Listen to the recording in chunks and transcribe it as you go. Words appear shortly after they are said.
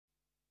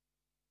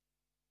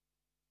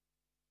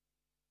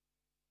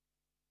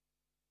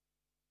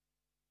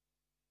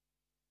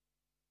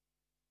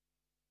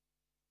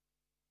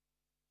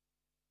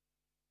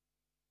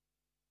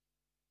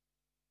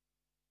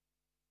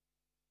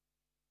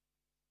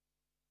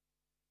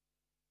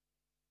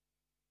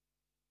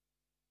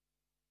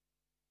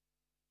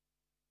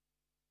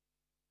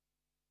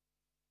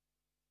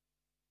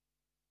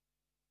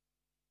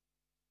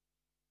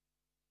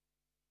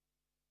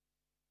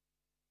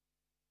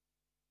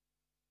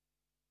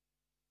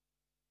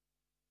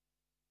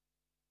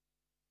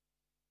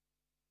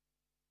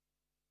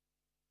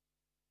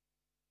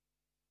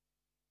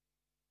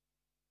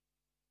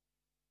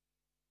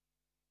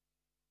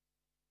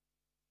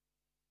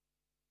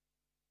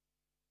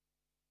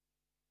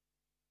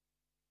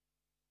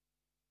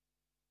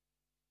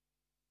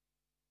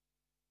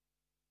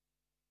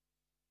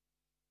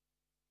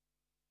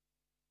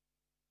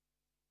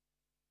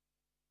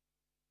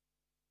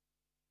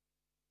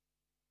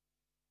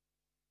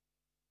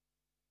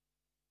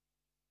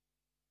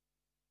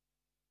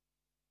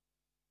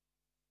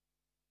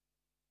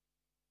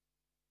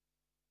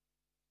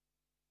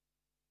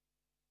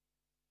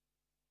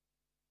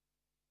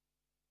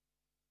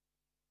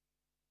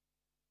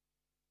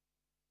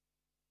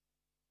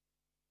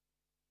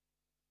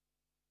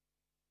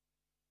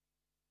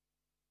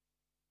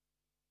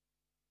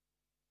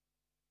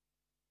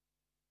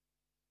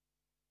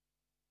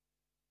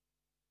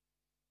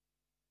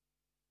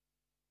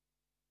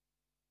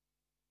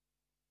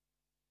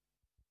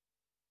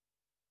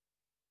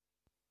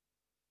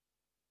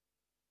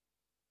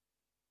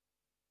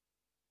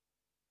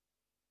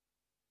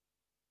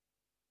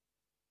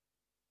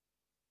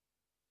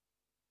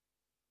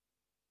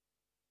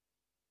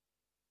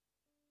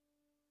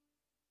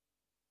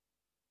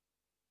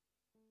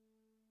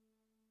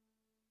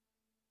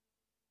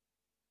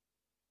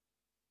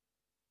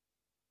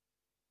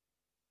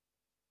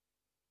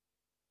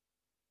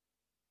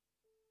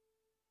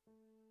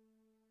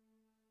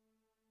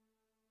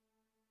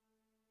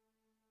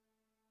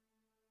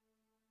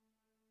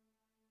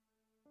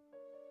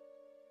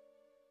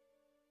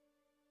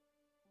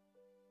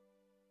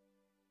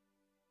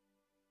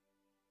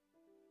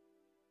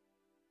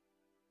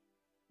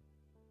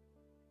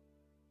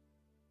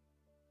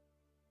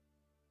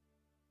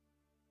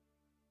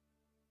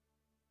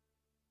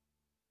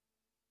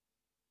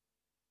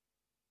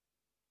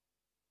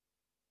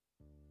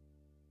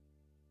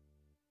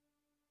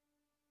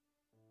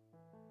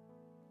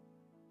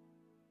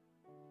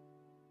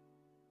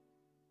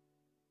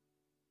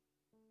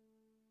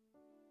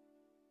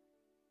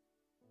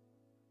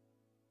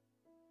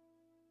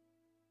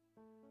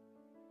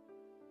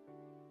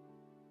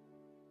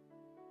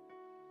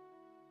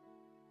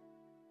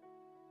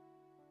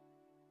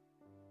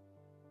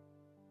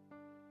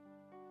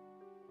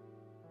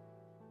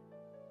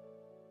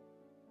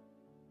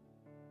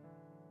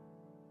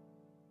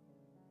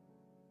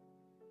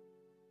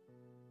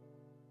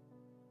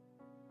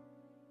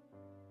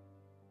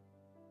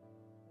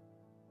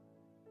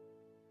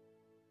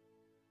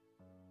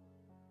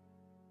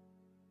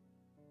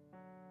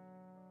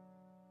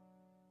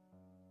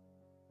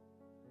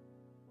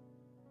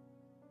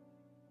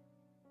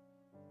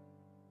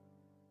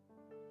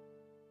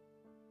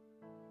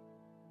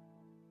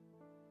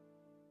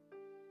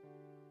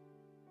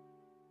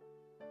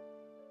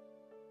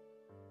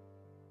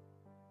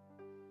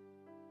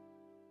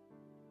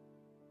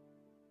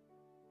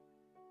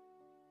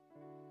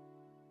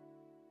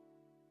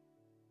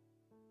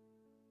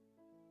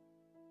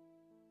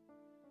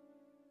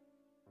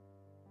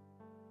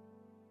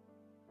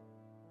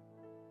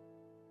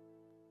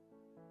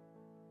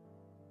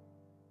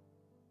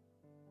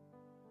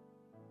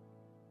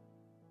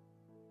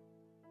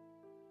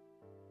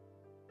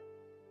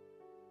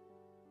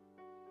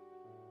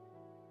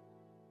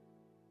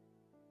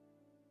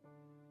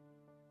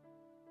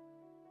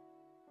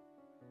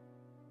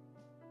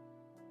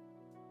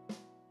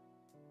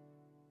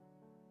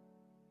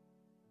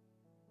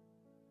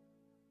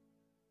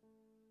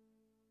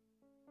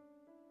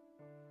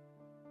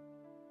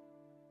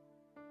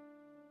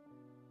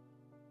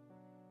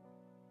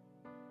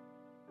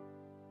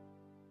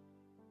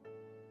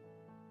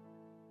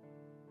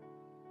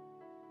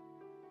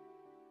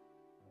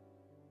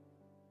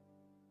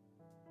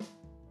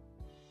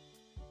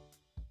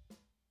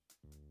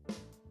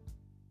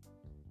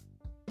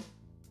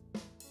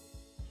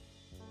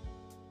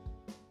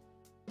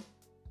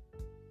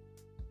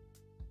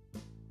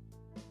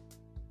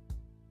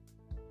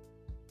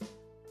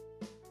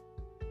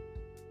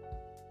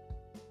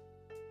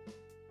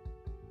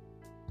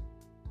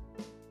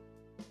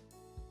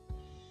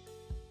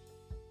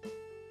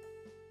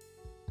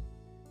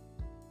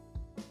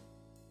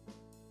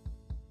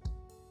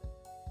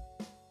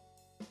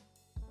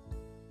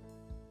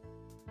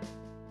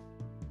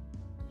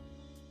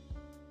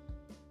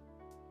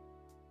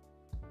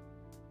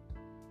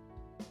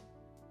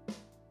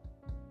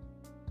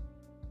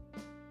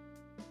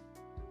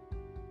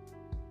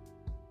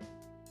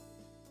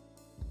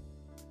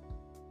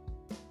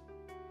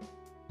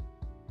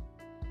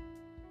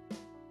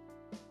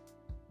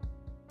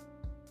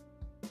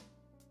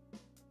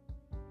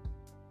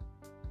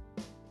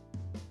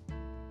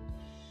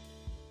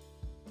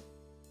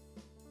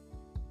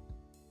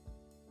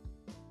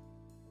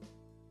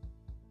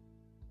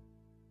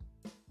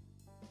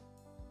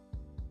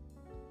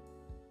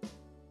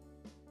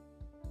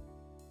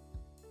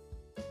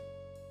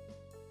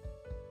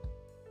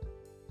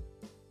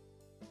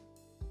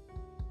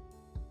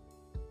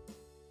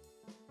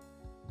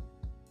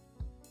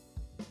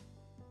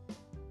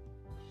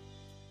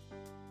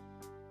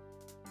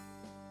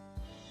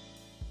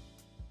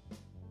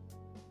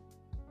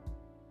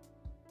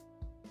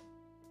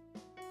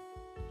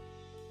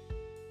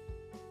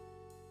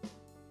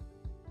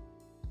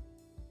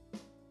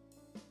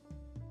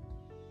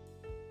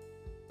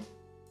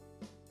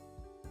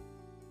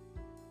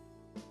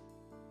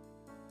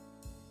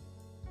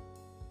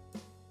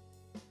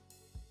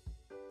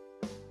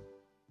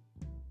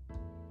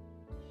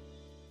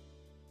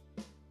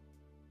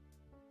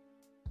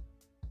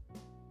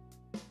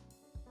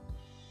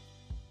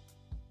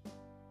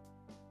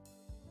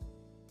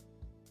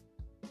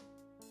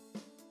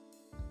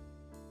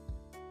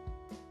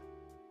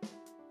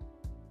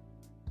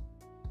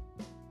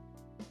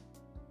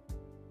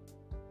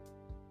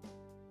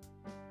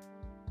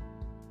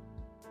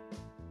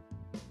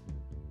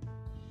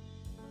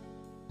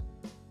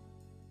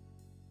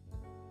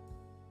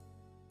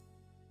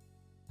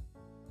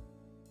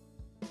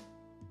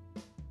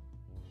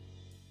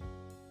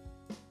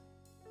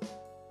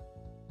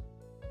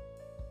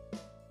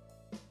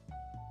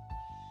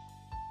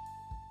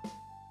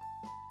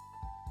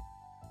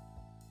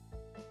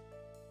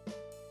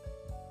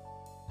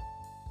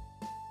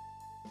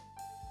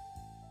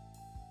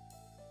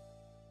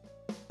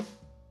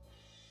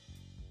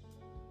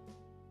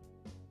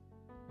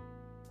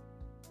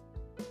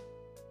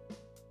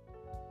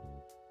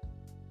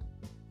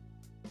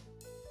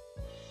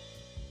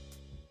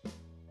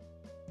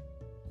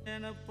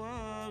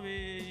நினப்பாவே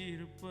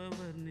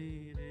இருப்பவர்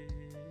நீரே,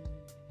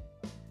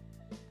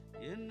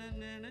 என்ன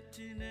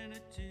நினைச்சு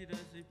நினைச்சு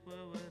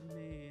ரசிப்பவர்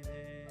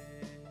நீரே.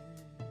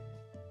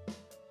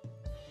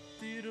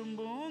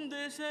 திரும்பும்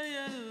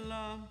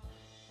திசையெல்லாம்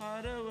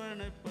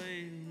அரவணைப்பை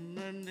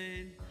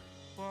உணர்ந்தேன்,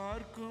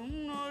 பார்க்கும்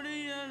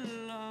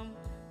நொடியெல்லாம்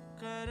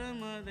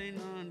கரமதை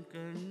நான்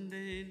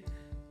கண்டேன்.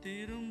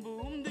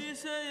 திரும்பும்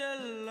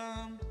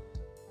திசையெல்லாம்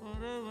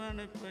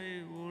அரவணைப்பை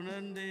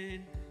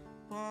உணர்ந்தேன்,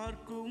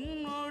 பார்க்கும்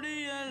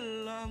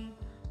நொடியெல்லாம்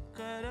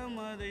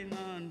கரமதை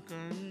நான்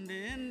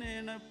கண்டேன்.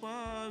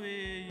 நினைப்பாவே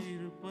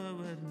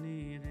இருப்பவர்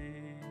நீரே,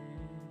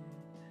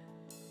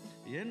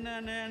 என்ன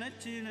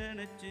நினைச்சு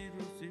நினைச்சு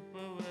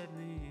ருசிப்பவர்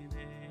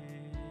நீரே,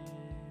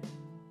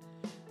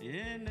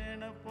 ஏன்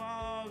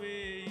நினைப்பாவே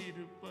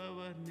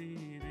இருப்பவர்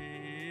நீரே,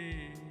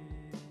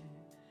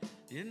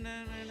 என்ன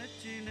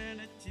நினைச்சு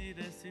நினைச்சு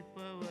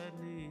ரசிப்பவர்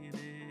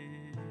நீரே.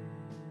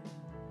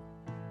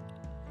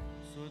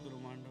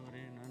 சோதரம்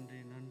ஆண்டவரே, நன்றி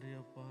நன்றி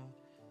அப்பா.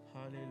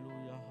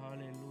 ஹல்லேலூயா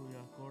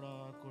ஹல்லேலூயா. கோடா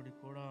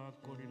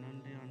கோடி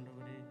நன்றி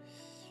ஆண்டவரே.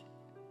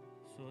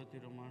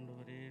 சோத்திரம்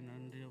ஆண்டவரே,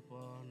 நன்றி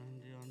அப்பா,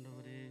 நன்றி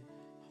ஆண்டவரே.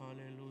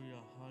 ஹல்லேலூயா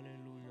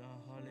ஹல்லேலூயா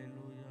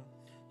ஹல்லேலூயா.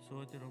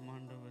 சோத்திரம்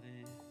ஆண்டவரே,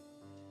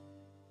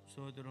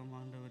 சோத்திரம்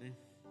ஆண்டவரே.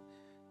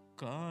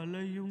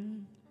 காலையும்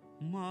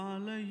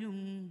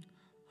மாலையும்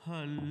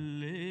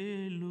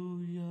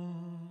ஹல்லேலூயா,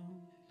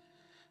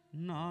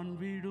 நான்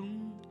விடும்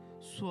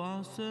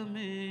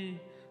சுவாசமே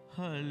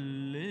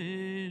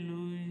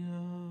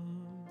ஹல்லேலூயா.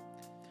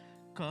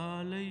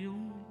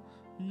 காலையும்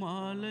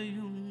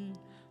மாலையும்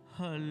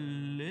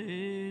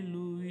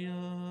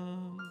ஹல்லேலூயா,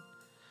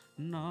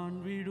 நான்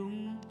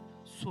விடும்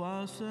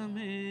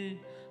சுவாசமே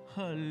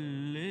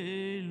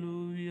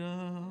ஹல்லேலூயா.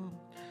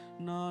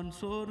 நான்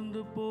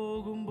சோர்ந்து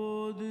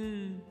போகும்போது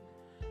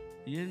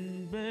என்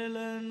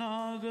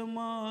பலனாக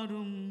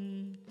மாறும்,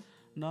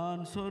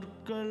 நான்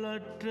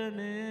சொற்களற்ற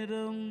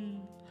நேரம்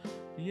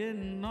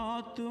என்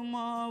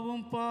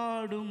ஆத்துமாவும்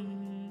பாடும்.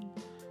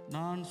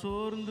 நான்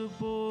சோர்ந்து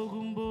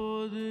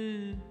போகும்போது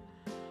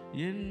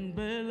என்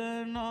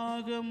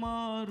பலனாக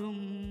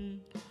மாறும்,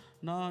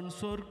 நான்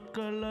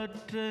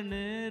சொற்களற்ற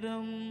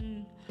நேரம்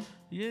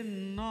என்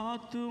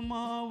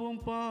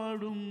ஆத்துமாவும்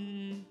பாடும்.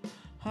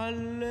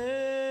 ஹல்லேலூயா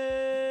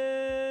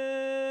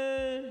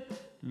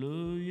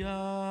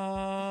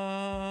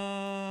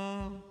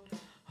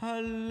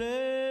ஹல்லேலூயா.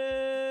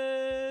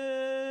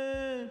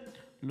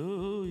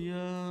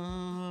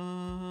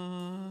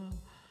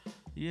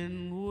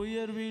 என்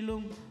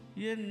உயர்விலும்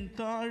என்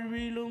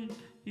தாழ்விலும்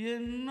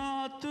என்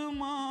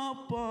ஆத்துமா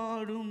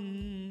பாடும்,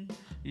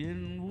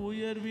 என்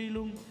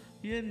உயர்விலும்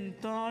என்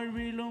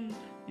தாழ்விலும்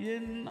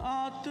என்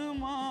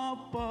ஆத்துமா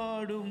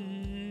பாடும்.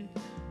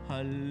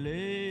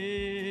 ஹல்லேலூயா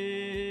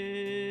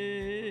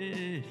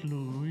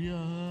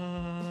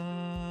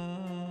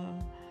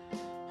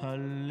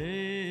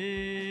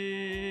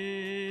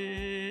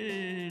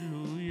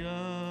ஹல்லேலூயா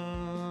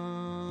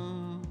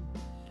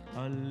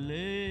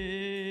ஹல்லேலூயா.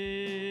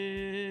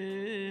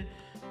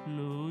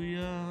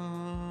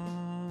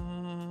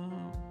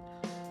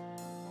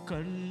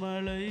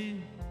 கண்மலை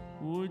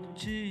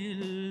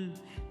உச்சியில்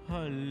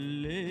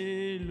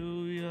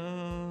ஹல்லேலூயா,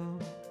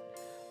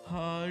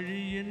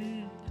 ஆழியின்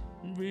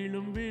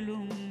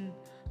விழும்பிலும்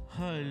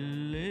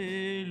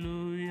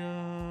ஹல்லேலூயா.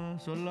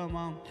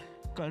 சொல்லாமாம்.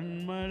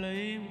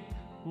 கண்மலை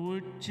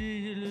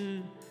உச்சியில்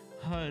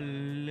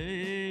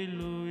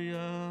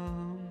ஹல்லேலூயா,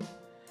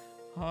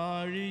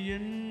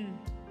 ஆழியின்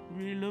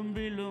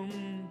விழும்பிலும்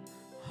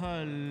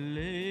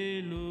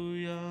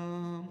ஹல்லேலூயா.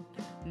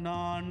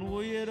 நான்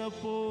உயரப்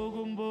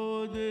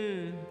போகும்போது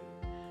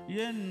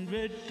என்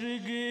வெற்றி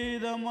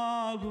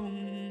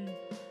கீதமாகும்,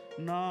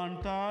 நான்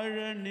தாழ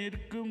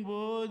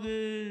நிற்கும்போது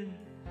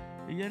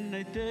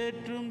என்னை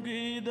தேற்றும்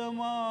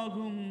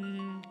கீதமாகும்.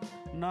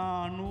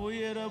 நான்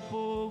உயரப்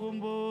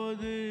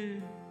போகும்போது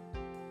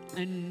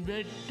என்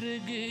வெற்றி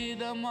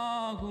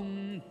கீதமாகும்,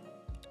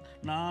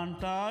 நான்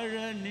தாழ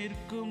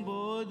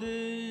நிற்கும்போது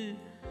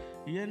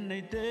என்னை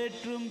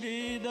தேற்றும்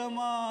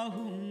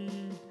கீதமாகும்.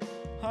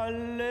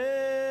 ஹல்லேலூயா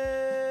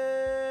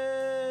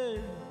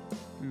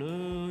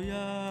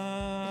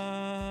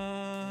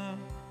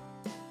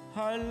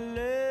ஹல்லேலூயா.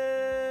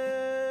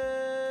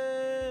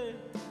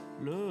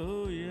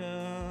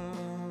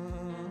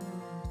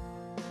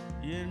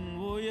 என்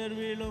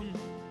உயர்விலும்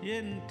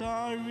என்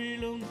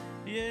தாழ்விலும்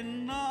என்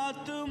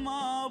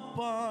ஆத்துமா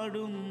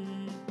பாடும்,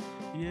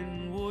 என்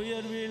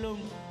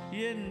உயர்விலும்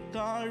என்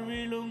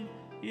தாழ்விலும்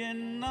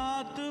என்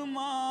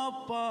ஆத்துமா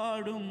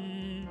பாடும்.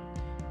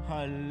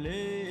 ஹல்லேலூயா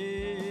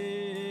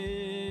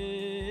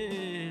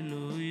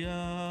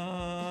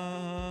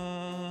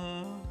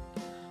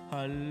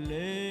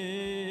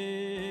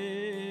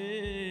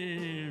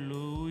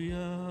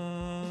ஹல்லேலூயா.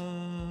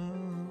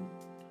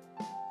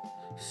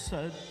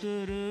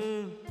 சத்துரு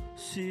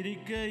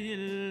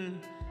சிரிக்கையில்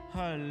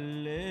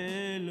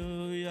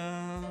ஹல்லேலூயா,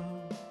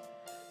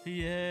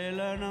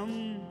 ஏளனம்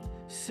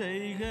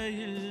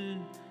செய்கையில்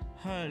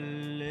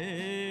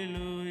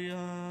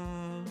ஹல்லேலூயா.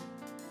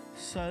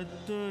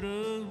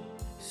 சத்துரு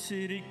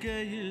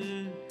சிரிக்கையில்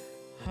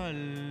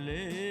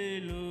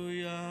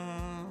ஹல்லேலூயா.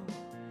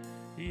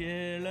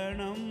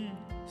 ஏளனம்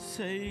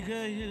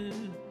செய்கையில்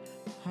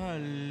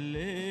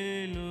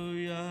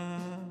ஹல்லேலூயா.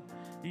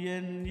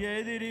 என்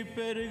எதிரி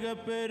பெருக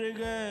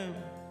பெருக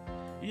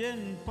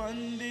என்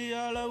பந்தி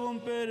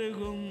அளவும்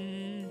பெருகும்.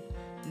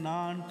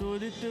 நான்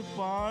துதித்து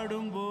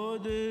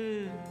பாடும்போது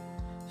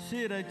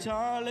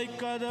சிறைச்சாலை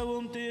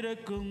கதவும்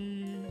திறக்கும்.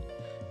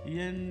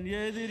 என்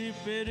எதிரி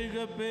பெருக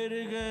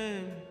பெருக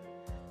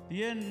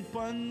என்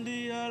பந்தி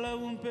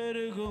அளவும்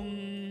பெருகும்.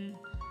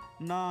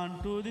 நான்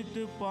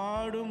துதித்து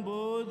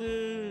பாடும்போது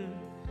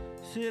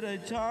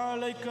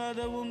சிறைச்சாலை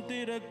கதவும்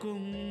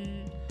திறக்கும்.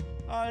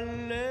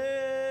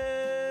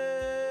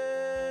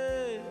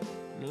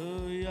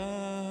 அல்லேலூயா,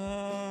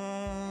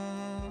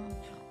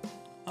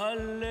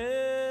 அல்லேலூயா.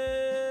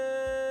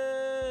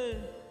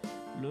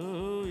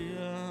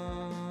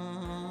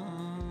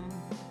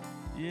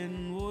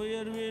 என்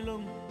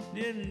உயர்விலும்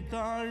என்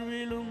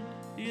தாழ்விலும்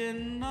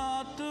என்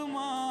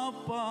ஆத்துமா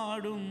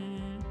பாடும்.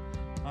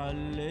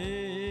 அல்லேலூயா,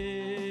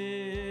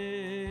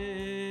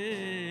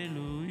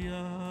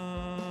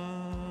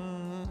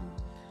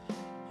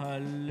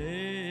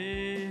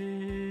 அல்லேலூயா,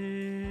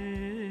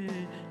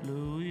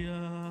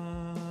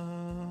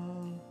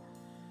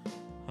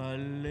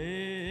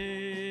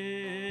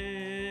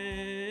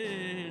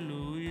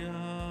 அல்லேலூயா,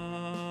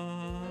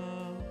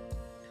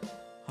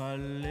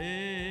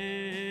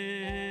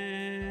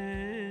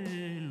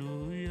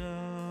 அல்லேலூயா.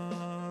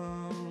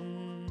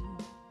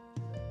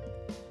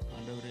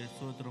 ஆண்டவரே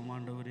ஸ்தோத்திரம்.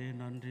 ஆண்டவரே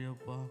நன்றி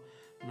அப்பா,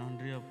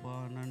 நன்றி அப்பா,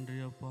 நன்றி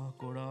அப்பா.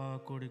 கோடா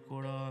கோடி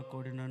கோடா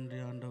கோடி நன்றி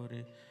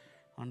ஆண்டவரே.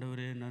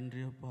 ஆண்டவரே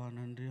நன்றி அப்பா,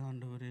 நன்றி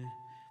ஆண்டவரே.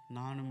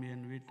 நானும்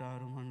என்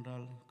வீட்டாரும்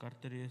என்றால்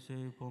கர்த்தரையே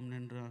சேவிப்போம்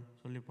என்று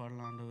சொல்லி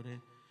பாடலாம் ஆண்டவரே.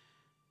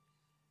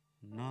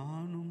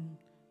 நானும்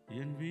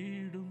என்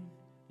வீடும்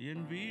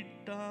என்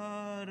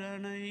வீட்டார்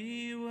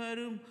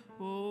அனைவரும்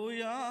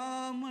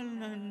ஓயாமல்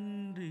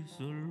நன்றி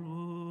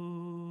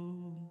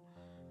சொல்வோம்.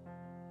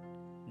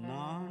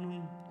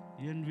 நானும்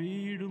என்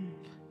வீடும்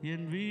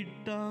என்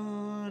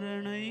வீட்டார்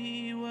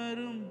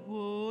அனைவரும்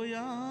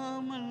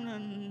ஓயாமல்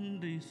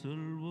நன்றி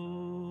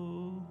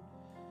சொல்வோம்.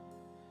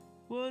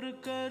 ஒரு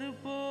கரு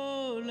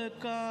போல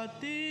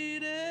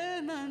காத்தீரே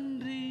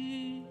நன்றி,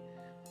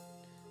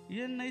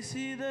 என்னை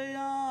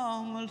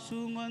சிதையாமல்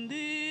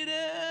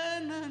சுமந்தீரே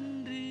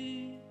நன்றி.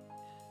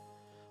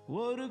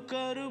 ஒரு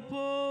கரு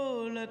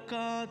போல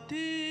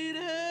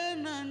காத்தீரே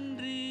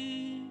நன்றி,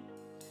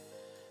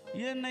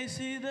 என்னை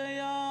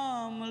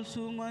சிதையாமல்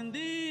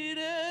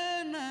சுமந்தீரே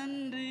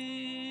நன்றி.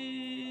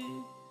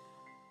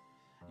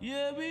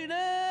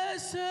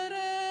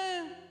 எபினேசரே,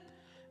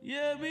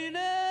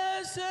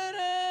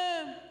 எபினேசரே,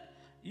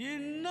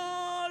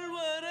 இந்நாள்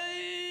வரை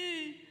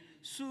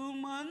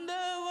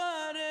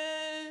சுமந்தவரே.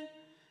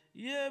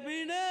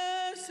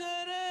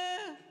 எபினேசரே,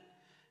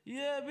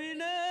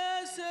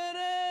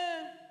 எபினேசரே,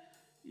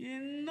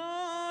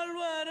 இந்நாள்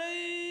வரை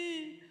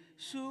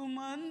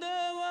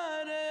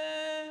சுமந்தவரே.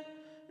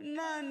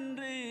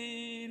 நன்றி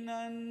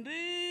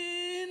நன்றி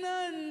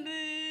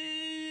நன்றி.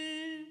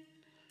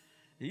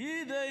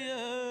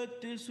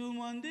 இதயத்தில்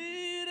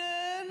சுமந்தீரே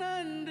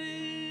நன்றி,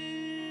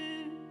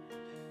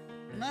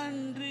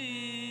 நன்றி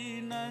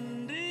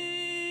நன்றி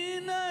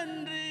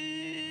நன்றி.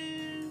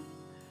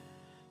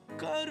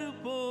 கரு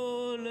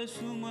போல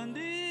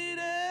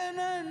சுமந்தீரே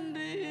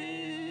நன்றி.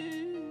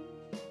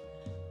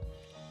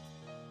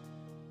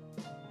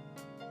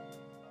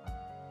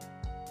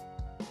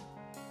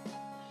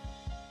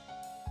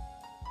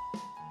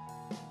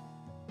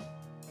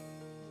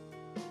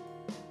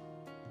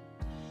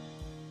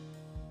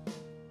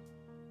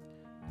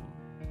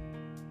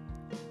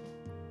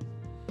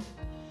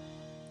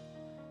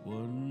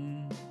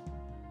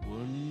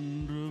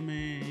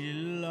 ஒன்றுமே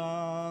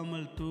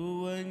இல்லாமல்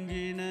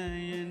துவங்கின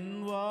என்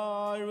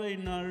வாழ்வை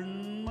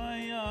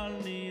நன்மையால்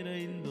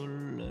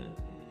நிறைந்துள்ள.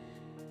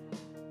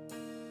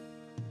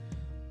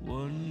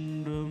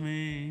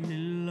 ஒன்றுமே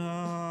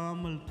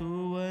இல்லாமல்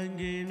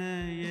துவங்கின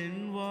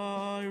என்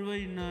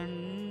வாழ்வை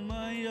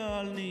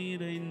நன்மையால்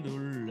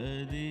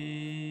நிறைந்துள்ளதே.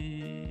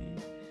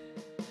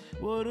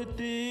 ஒரு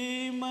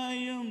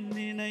தீமையும்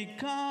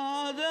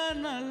நினைக்காத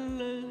நல்ல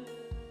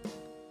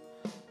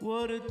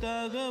ஒரு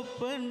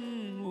தகப்பன்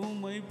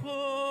உம்மை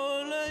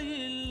போல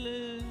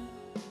இல்லை.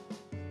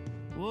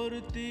 ஒரு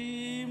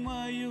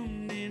தீமையும்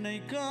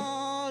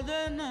நினைக்காத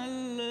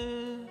நல்ல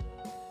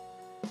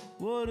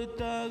ஒரு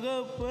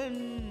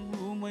தகப்பன்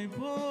உம்மை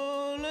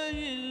போல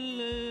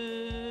இல்லை.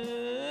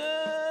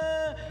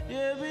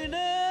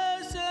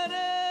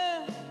 எபினேசரே,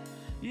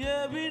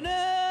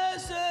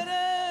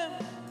 எபினேசரே,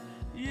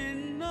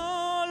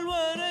 இந்நாள்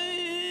வரை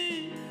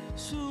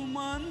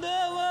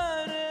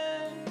சுமந்தவரே.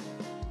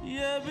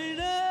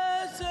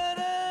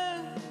 எபினேசரே,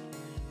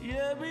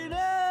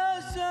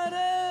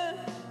 எபினேசரே,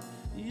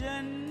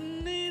 என்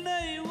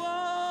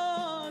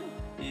நினைவாய்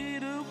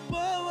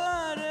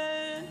இருப்பவரே.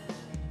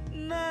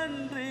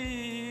 நன்றி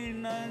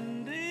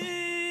நன்றி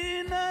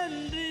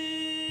நன்றி.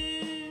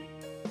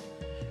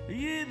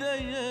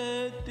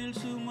 இதயத்தில்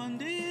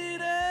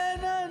சுமந்தீரே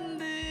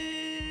நன்றி,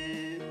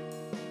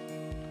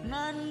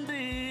 நன்றி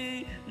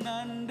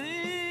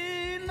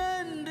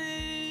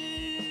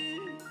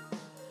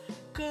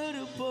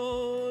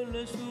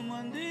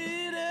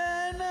சுமந்தீரே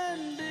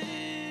நன்றி.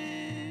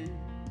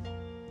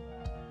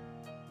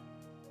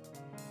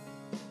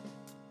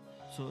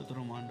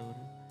 சோத்திரம்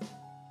ஆண்டவர்.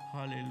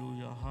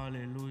 ஹல்லேலூயா,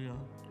 ஹல்லேலூயா.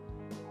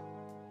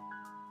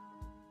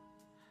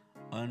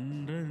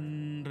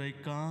 அன்றன்றை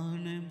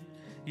காண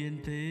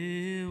என்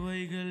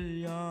தேவைகள்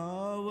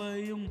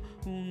யாவையும்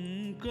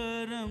உன்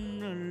கரம்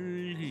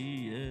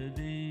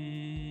நல்கியதே.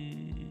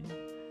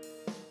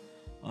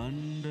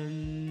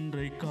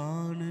 அன்றன்றை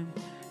காண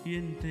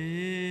என்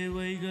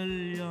தேவைகள்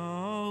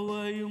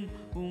யாவையும்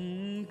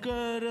உன்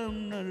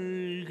கரம்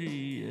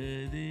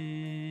நல்கியதே.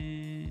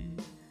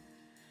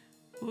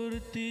 ஒரு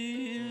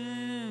தீர்மானங்களை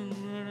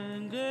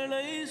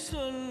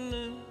சொல்ல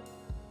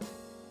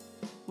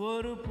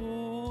ஒரு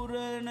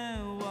பூரண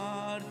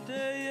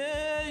வார்த்தையே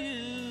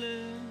இல்லை.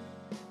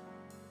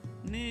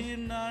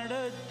 நீர்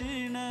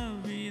நடத்தின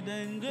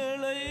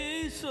விதங்களை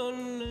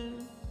சொல்ல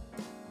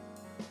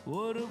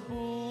ஒரு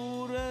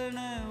பூரண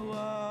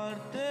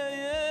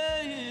வார்த்தையே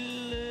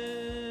இல்லை.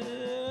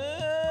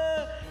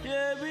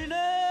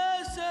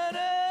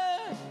 எபினேசரே,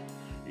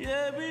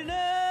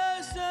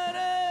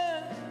 எபினேசரே,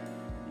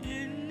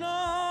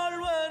 இந்நாள்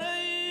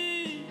வரை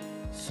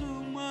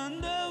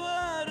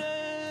சுமந்தவரே.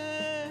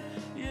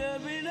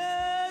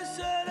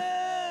 எபினேசரே,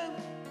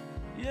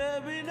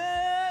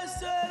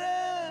 எபினேசரே,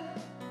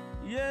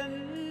 என்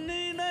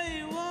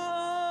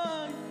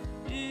நினைவாய்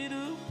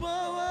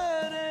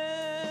இருப்பவரே.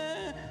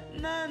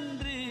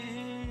 நன்றி,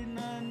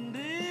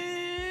 நன்றி,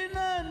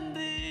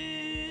 நன்றி.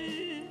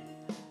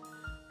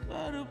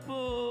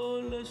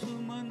 கருப்போல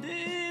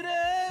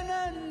சுமந்தீரே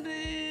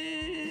நன்றி.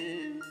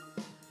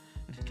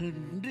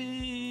 நன்றி,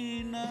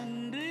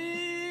 நன்றி,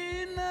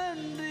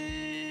 நன்றி.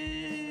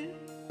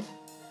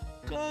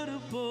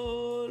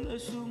 கருப்போல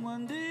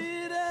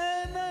சுமந்தீரே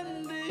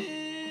நன்றி.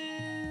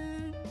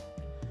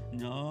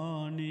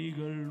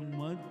 ஞானிகள்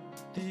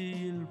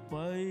மத்தியில்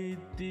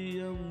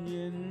பைத்தியம்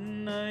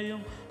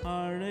என்னையும்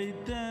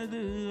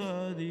அழைத்தது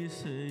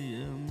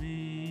அதிசயமே.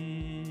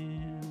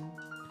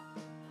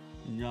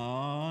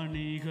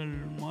 ஞானிகள்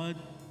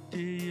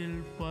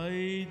மத்தியில்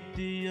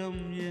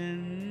பைத்தியம்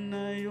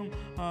என்னையும்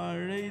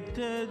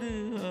அழைத்தது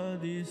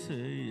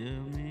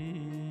அதிசயமே.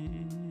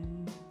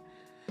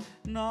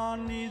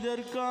 நான்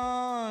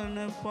இதற்கான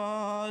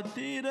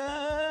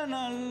பாத்திரன்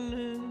அல்ல,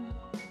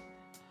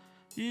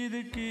 இது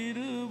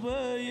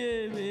கிருபையே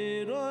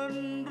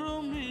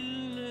வேறொன்றும்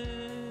இல்லை.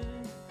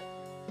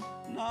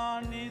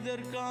 நான்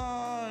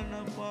இதற்கான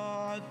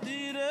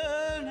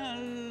பாத்திரன்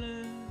அல்ல,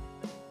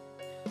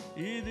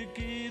 இது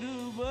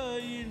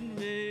கிருபையின்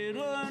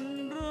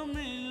வேறொன்றும்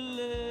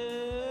இல்லை.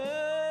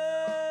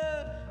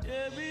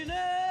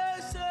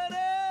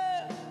 எபினேசரே,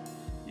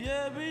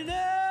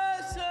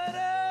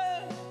 எபினேசரே,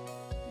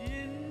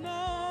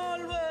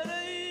 இந்நாள்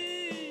வரை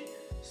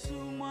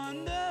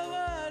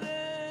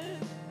சுமந்தவரே.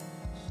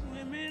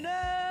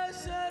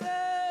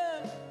 எபினேசரே,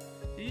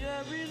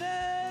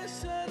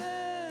 எபினேசரே,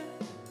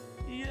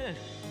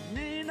 என்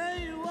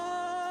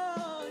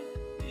நினைவாய்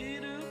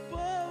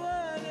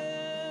இருப்பவரே.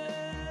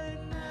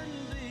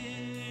 நன்றி,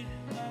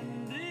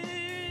 நன்றி,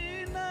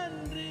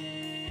 நன்றி.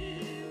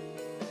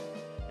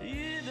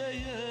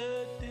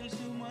 இதயத்தில்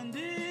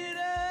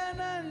சுமந்தீரே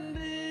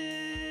நன்றி.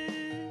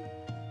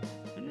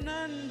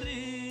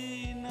 நன்றி,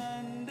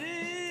 நன்றி,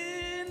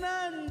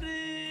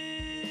 நன்றி.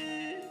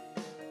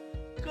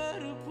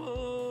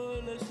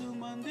 கருப்போல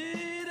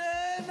சுமந்தீரே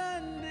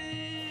நன்றி.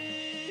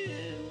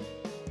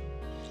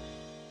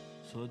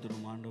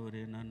 சோதரம்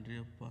ஆண்டவரே நன்றி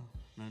அப்பா,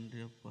 நன்றி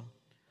அப்பா.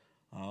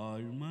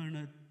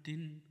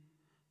 ஆழ்மனத்தின்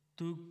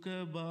துக்க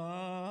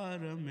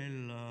பாரமெல்லாம்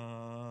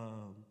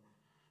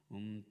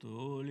உம்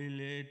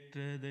தோளில்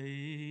ஏற்றதை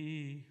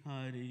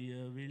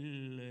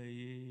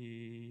அறியவில்லையே.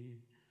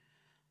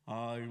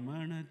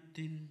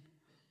 ஆழ்மனத்தின்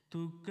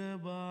துக்க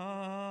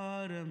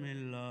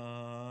பாரமெல்லாம்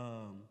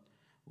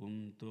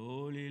உம்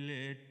தோளில்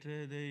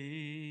ஏற்றதை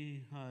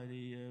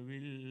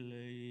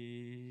அறியவில்லையே.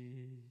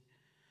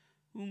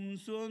 உம்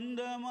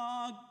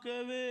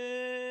சொந்தமாக்கவே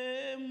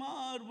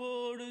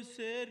மார்போடு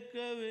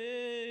சேர்க்கவே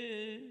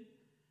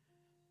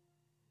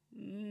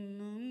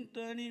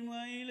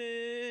தனிமையிலே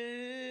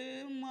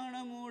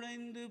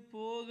மனமுடைந்து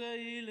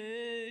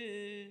போகையிலே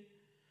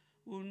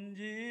உன்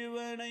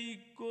ஜீவனை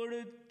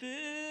கொடுத்து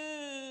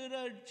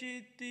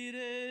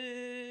ரட்சித்திரே.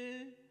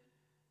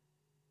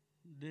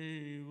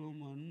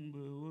 தெய்வம்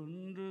அன்பு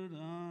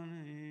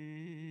ஒன்றுதானே.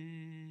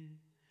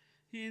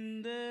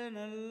 இந்த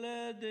நல்ல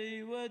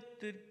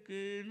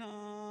தெய்வத்திற்கு நான்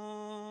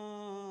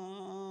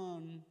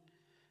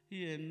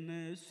என்ன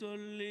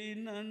சொல்லி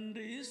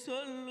நன்றி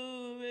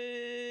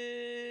சொல்லுவேன்.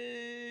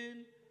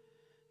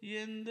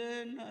 எந்த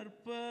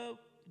நற்ப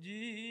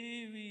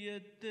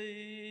ஜீவியத்தை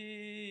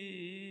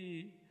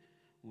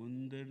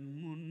உந்தன்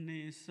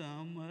முன்னே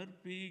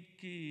சமர்ப்பிக்கிறேன்.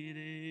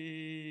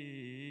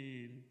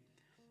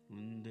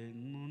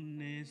 உந்தன்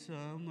முன்னே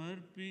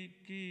சமர்ப்பிக்கிறேன்.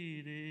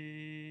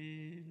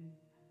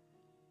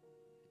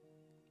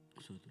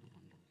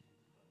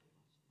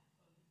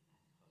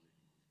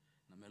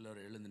 நம்ம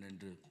எல்லாரும் எழுந்து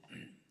நின்று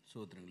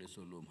சோத்திரங்களை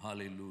சொல்லுவோம்.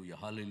 ஹல்லேலூயா,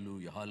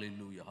 ஹல்லேலூயா,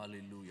 ஹல்லேலூயா,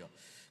 ஹல்லேலூயா.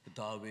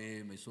 கர்த்தாவே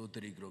மை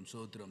சோத்திரிக்கிறோம்.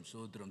 சோத்திரம்,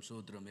 சோத்திரம்,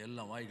 சோத்திரம்.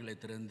 எல்லாம் வாய்களை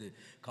திறந்து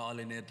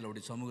காலை நேரத்தில்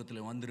அவருடைய சமூகத்தில்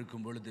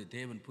வந்திருக்கும் பொழுது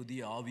தேவன் புதிய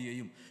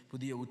ஆவியையும்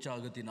புதிய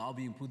உற்சாகத்தின்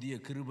ஆவியும் புதிய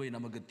கிருபை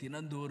நமக்கு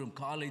தினந்தோறும்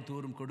காலை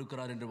தோறும்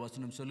கொடுக்கிறார் என்று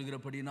வசனம்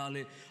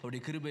சொல்லுகிறபடினாலே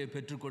அவருடைய கிருபையை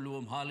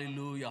பெற்றுக்கொள்வோம்.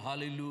 ஹல்லேலூயா,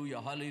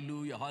 ஹல்லேலூயா,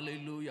 ஹல்லேலூயா,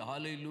 ஹல்லேலூயா,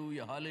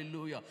 ஹல்லேலூயா,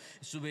 ஹல்லேலூயா.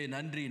 இயேசுவே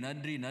நன்றி,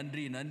 நன்றி,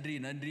 நன்றி, நன்றி,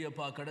 நன்றி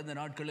அப்பா. கடந்த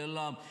நாட்கள்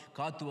எல்லாம்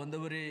காத்து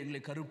வந்தவரே,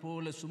 எங்களை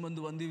கருப்போல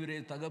சுமந்து வந்தவரே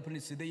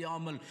தகப்பனை,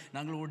 சிதையாமல்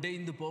நாங்கள்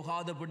உடைந்து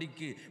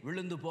போகாதபடிக்கு,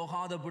 விழுந்து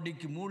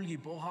போகாதபடிக்கு, மூழ்கி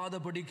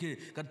போகாதபடிக்கு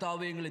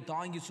கர்த்தாவே எங்களை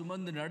தாங்கி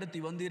சுமந்து நடத்தி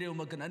வந்தீரே,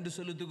 உமக்கு நன்றி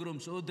செலுத்துகிறோம்.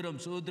 சோத்திரம்,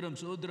 சோத்திரம்,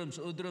 சோத்திரம்,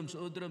 சோத்திரம்,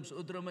 சோத்திரம்,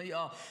 சோத்திரம்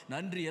ஐயா.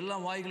 நன்றி.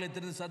 எல்லாம் வாய்களை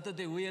திறந்து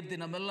சத்தத்தை உயர்த்தி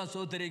நம்ம எல்லாம்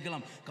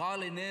சோத்தரிக்கலாம்.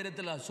 காலை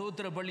நேரத்தில்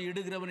சோத்திர பலி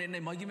இடுகிறவன்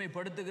என்னை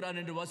மகிமைப்படுத்துகிறான்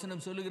என்று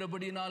வசனம்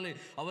சொல்லுகிறபடினாலே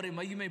அவரை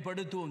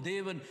மகிமைப்படுத்துவோம்.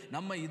 தேவன்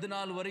நம்மை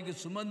இதுநாள்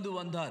வரைக்கும் சுமந்து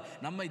வந்தார்,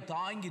 நம்மை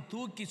தாங்கி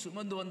தூக்கி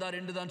சுமந்து வந்தார்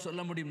என்று தான் சொல்ல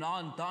முடியும்.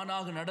 நான்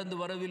தானாக நடந்து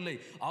வரவில்லை,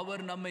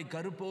 அவர் நம்மை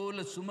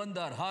கருப்போல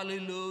சுமந்தார்.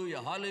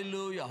 ஹல்லேலூயா,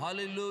 ஹல்லேலூயா,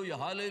 ஹல்லேலூயா,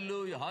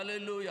 ஹல்லேலூயா,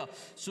 ஹல்லேலூயா.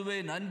 சுவே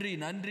நன்றி,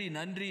 நன்றி,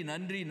 நன்றி,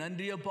 நன்றி,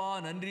 நன்றியப்பா,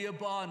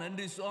 நன்றியப்பா,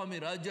 நன்றி சுவாமி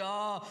ராஜா.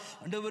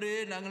 ஆண்டவரே,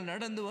 நாங்கள்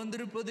நடந்து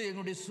வந்திருப்பது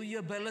எங்களுடைய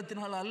சுய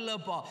பலத்தினால்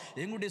அல்லப்பா,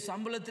 எங்களுடைய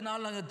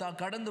சம்பளத்தினால் நாங்கள்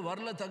கடந்து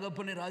வரல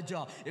தகப்பனே ராஜா.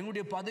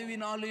 எங்களுடைய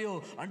பதவினாலேயோ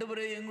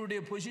ஆண்டவரே, எங்களுடைய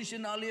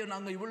பொசிஷனாலேயோ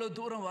நாங்கள் இவ்வளவு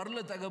தூரம் வரல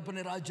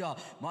தகப்பனே ராஜா.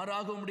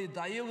 மாறாக உம்முடைய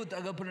தயவு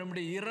தகப்பனே,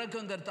 உம்முடைய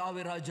இரக்கம்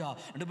கர்த்தாவே ராஜா.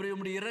 ஆண்டவரே,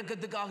 உம்முடைய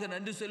இரக்கத்துக்காக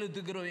நன்றி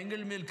செலுத்துகிறோம்.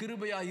 எங்கள் மேல்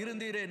கிருபையா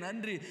இருந்தீரே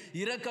நன்றி,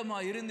 இரக்கமா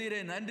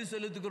இருந்தீரே நன்றி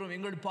செலுத்துகிறோம்.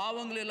 எங்கள்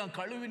பாவங்களை எல்லாம்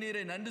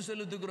கழுவினீரே நன்றி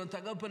செலுத்துகிறோம்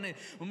தகப்பனே.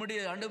 உம்முடைய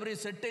ஆண்டவரே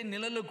செட்டை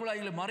நிழலுக்குள்ள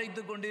எங்களை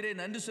மறைத்து கொண்டீரே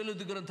நன்றி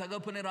செலுத்துகிறோம்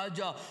தகப்பனே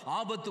ராஜா.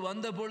 ஆபத்து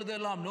வந்த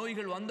பொழுதெல்லாம்,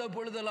 நோய்கள் வந்த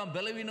பொழுதெல்லாம்,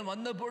 பலவீனம்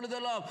வந்த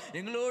பொழுதெல்லாம்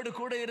எங்களோடு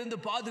கூட இருந்து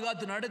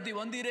பாதுகாத்து நடத்தி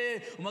வந்தீரே,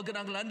 உமக்கு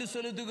நாங்கள் நன்றி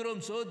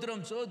செலுத்துகிறோம்.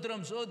 சோத்திரம்,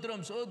 சோத்திரம்,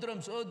 சோத்திரம்,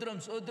 சோத்திரம்,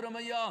 சோத்திரம், சோத்திரம்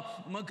ஐயா.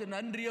 உமக்கு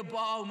நன்றி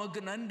அப்பா,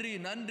 உமக்கு நன்றி,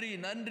 நன்றி,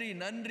 நன்றி,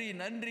 நன்றி,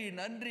 நன்றி,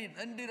 நன்றி,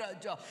 நன்றி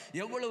ராஜா.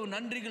 எவ்வளவு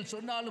நன்றிகள்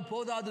சொன்னாலும்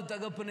போதாது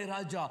தகப்பனே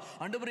ராஜா.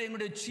 ஆண்டவரே,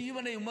 எங்களுடைய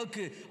ஜீவனை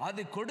உமக்கு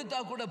அதை கொடுத்தா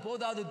கூட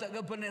போதாது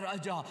தகப்பனே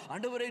ராஜா.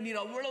 ஆண்டவரே,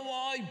 நீர்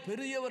அவ்வளவாய்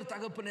பெரியவர்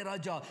தகப்பனே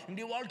ராஜா.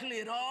 எங்களுடைய வாழ்க்கையில்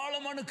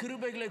ஏராளமான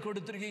கிருபைகளை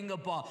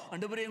கொடுத்திருக்கீங்கப்பா.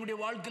 ஆண்டவரே, எங்களுடைய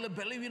வாழ்க்கையில்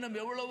பலவீனம்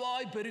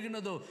எவ்வளவாய்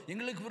பெருகினதோ,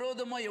 எங்களுக்கு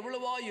விரோதமாக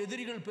எவ்வளவாய்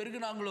எதிரிகள்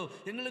பெருகினாங்களோ,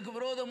 எங்களுக்கு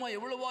விரோதமாக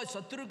எவ்வளவாய்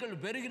சத்துருக்கள்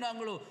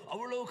பெருகினாங்களோ,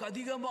 அவ்வளவுக்கு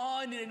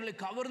அதிகமாக நீர் எங்களை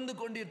கவர்ந்து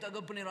கொண்டீர்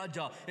தகப்பனே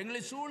ராஜா.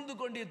 எங்களை சூழ்ந்து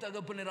கொண்டீர்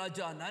தகப்பனே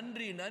ராஜா.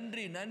 நன்றி,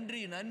 நன்றி,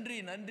 நன்றி, நன்றி,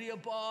 நன்றி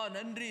அப்பா,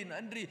 நன்றி,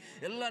 நன்றி.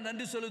 எல்லாம்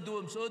நன்றி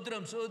செலுத்துவோம்.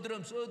 சோத்திரம்,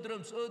 சோத்திரம்,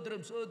 சோத்திரம்,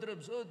 சோத்திரம்,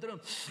 சோத்திரம்,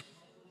 சோத்திரம்.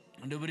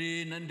 ஆண்டவரே,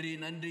 நன்றி,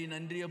 நன்றி,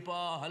 நன்றி அப்பா.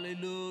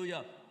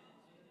 ஹல்லேலூயா,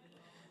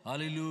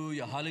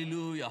 ஹல்லேலூயா,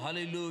 ஹல்லேலூயா,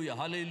 ஹல்லேலூயா,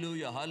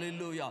 ஹல்லேலூயா,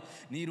 ஹல்லேலூயா.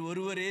 நீர்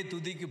ஒருவரே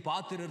துதிக்கு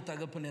பாத்திரர்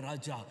தகப்பனே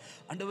ராஜா.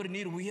 ஆண்டவர்,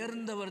 நீர்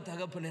உயர்ந்தவர்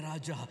தகப்பனே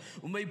ராஜா.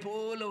 உம்மை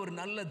போல ஒரு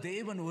நல்ல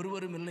தேவன்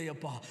ஒருவரும்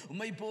இல்லையப்பா.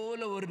 உம்மை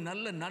போல ஒரு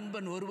நல்ல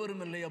நண்பன்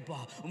ஒருவரும் இல்லையப்பா.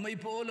 உம்மை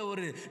போல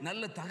ஒரு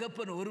நல்ல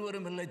தகப்பன்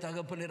ஒருவரும் இல்லை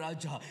தகப்பனே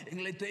ராஜா.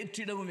 எங்களை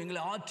தேற்றிடவும்,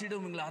 எங்களை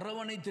ஆற்றிடவும், எங்களை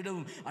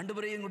அரவணைத்திடவும்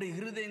ஆண்டவரே, எங்களுடைய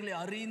இருதயங்களை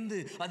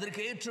அறிந்து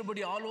அதற்கு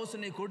ஏற்றபடி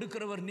ஆலோசனை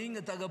கொடுக்கிறவர் நீங்க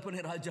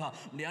தகப்பனே ராஜா.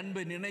 உடைய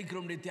அன்பை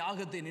நினைக்கிறோம், உடைய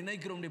தியாகத்தை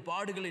நினைக்கிறோம், உடைய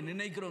பாடுகளை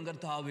நினைக்கிறோம்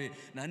கர்த்தாவே.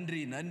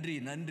 நன்றி, நன்றி,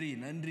 நன்றி,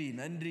 நன்றி,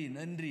 நன்றி,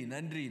 நன்றி,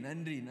 நன்றி,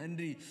 நன்றி,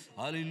 நன்றி.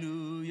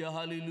 ஹல்லேலூயா,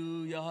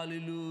 ஹல்லேலூயா,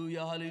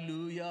 ஹல்லேலூயா,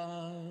 ஹல்லேலூயா.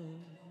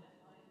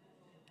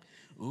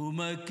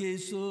 உமக்கே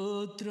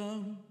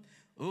சோத்திரம்,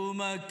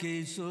 உமக்கே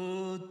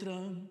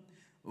சோத்திரம்,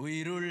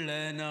 உயிருள்ள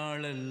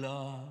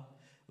நாளெல்லாம்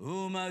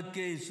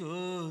உமக்கே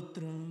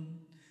சோத்திரம்,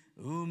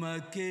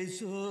 உமக்கே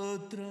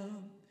சோத்திரம்,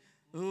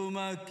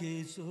 உமக்கே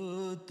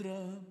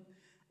சோத்திரம்,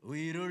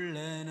 உயிருள்ள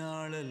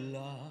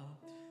நாளெல்லாம்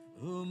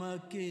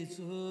உமக்கே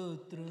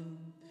சோத்திரம்.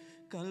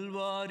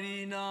 கல்வாரி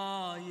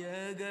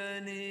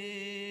நாயகனே,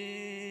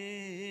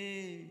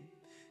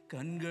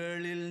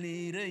 கண்களில்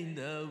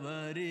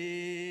நிறைந்தவரே,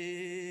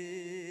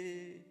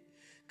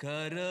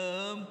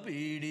 கரம்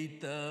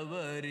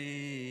பிடித்தவரே,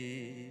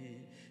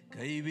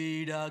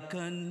 கைவிடா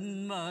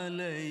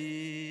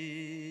கண்மலையே.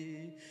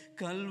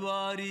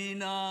 கல்வாரி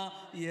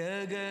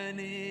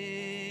நாயகனே,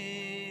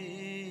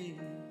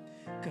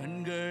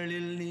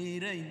 கண்களில்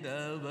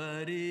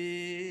நிறைந்தவரே,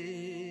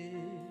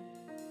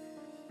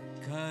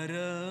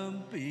 கரம்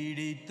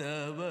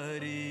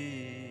பிடித்தவரே,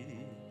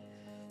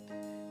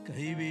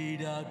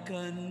 கைவிடா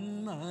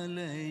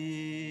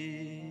கண்மலையே.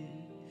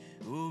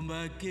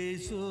 உமக்கே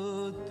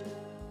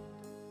சோத்திரம்,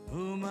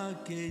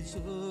 உமக்கே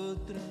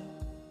சோத்திரம்,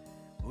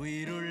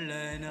 உயிருள்ள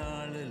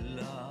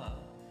நாளெல்லாம்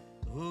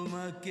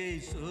உமக்கே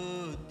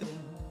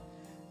சோத்திரம்,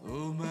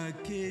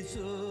 உமக்கே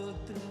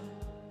சோத்திரம்,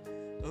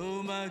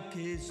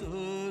 உமக்கே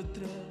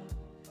சோத்திரம்,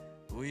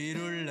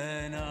 உயிருள்ள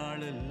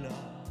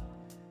நாளெல்லாம்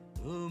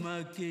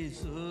உமக்கே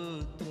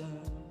சோத்திரம்,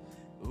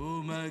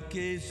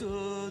 உமக்கே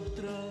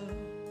சோத்திரம்,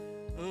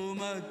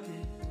 உமக்கே.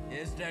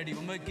 எஸ் டாடி,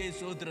 உமக்கே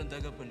சோத்திரம்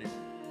தகப்பனே.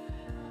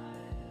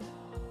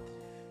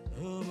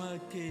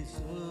 உமக்கே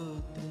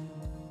சோத்திரம்,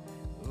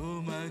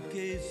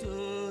 உமக்கே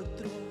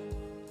சோத்திரம்,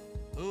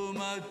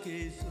 உமக்கே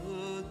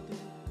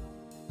சோத்திரம்,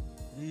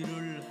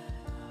 உயிருள்ள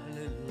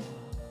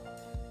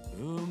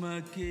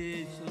உமக்கே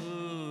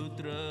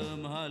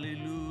சோத்ரம்.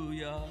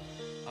 ஹalleluya.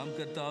 ஆம்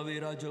கர்த்தாவே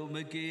ராஜா,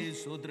 உமக்கே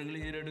சோத்திரங்களை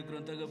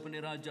ஏறெடுக்கிறோம் தகப்பனே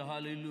ராஜா.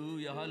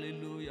 ஹalleluya,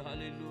 ஹalleluya,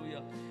 ஹalleluya,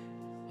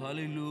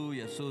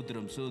 ஹalleluya.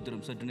 சோத்திரம்,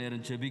 சோத்திரம். சற்று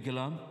நேரம்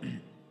ஜெபிக்கலாம்.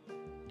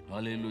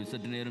 ஹalleluya.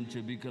 சற்று நேரம்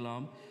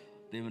ஜெபிக்கலாம்.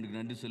 தேவனுக்கு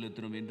நன்றி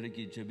செலுத்துகிறோம்.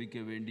 இன்றைக்கு ஜெபிக்க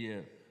வேண்டிய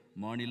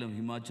மாநிலம்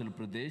ஹிமாச்சல்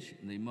பிரதேஷ்.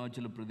 இந்த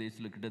ஹிமாச்சல்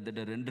பிரதேசில்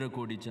கிட்டத்தட்ட 2.5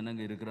 கோடி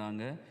ஜனங்க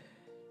இருக்கிறாங்க.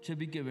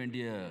 ஜெபிக்க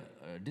வேண்டிய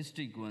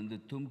டிஸ்ட்ரிக் வந்து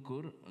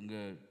தும்கூர். அங்கே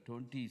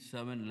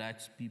 27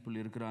 lakhs பீப்புள்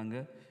இருக்கிறாங்க.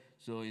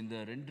 ஸோ இந்த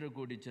 2.5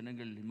 கோடி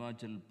ஜனங்கள்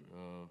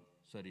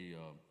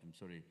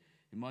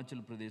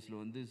ஹிமாச்சல்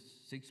பிரதேசில் வந்து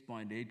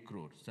 6.8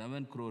 crore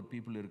 7 crore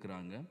பீப்புள்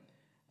இருக்கிறாங்க.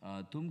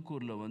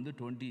 தும்கூரில் வந்து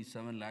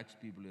 27 lakhs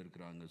பீப்புள்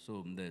இருக்கிறாங்க. ஸோ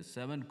இந்த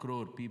 7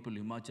 crore பீப்புள்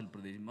ஹிமாச்சல்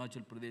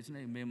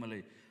பிரதேஷ்னா இமயமலை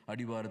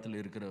அடிவாரத்தில்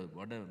இருக்கிற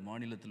வட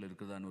மாநிலத்தில்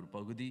இருக்கிறதான ஒரு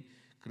பகுதி,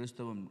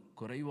 கிறிஸ்தவம்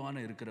குறைவான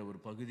இருக்கிற ஒரு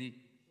பகுதி.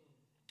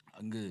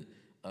 அங்கு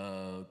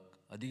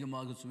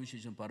அதிகமாக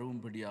சுவிசேஷம்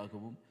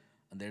பரவும்படியாகவும்,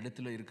 அந்த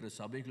இடத்துல இருக்கிற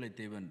சபைகளை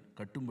தேவன்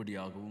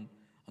கட்டும்படியாகவும்,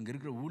 அங்கே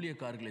இருக்கிற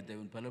ஊழியக்காரர்களை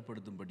தேவன்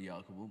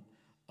பலப்படுத்தும்படியாகவும்,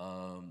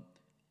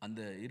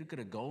 அந்த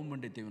இருக்கிற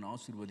கவர்மெண்ட்டை தேவன்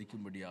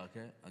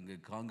ஆசீர்வதிக்கும்படியாக அங்கே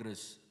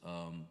காங்கிரஸ்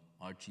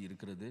ஆட்சி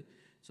இருக்கிறது.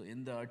 ஸோ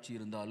எந்த ஆட்சி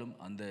இருந்தாலும்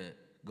அந்த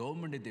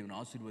கவர்மெண்ட்டை தேவன்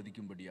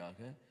ஆசீர்வதிக்கும்படியாக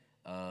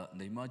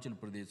இந்த ஹிமாச்சல்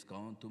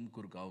பிரதேஷ்காகவும்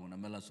தும்கூருக்காகவும்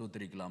நம்ம எல்லாம்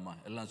சோத்தரிக்கலாமா?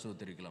 எல்லாம்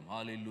சோத்தரிக்கலாம்.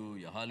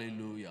 ஹalleluya,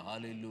 ஹalleluya,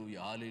 ஹalleluya,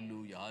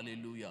 ஹalleluya,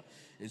 ஹalleluya.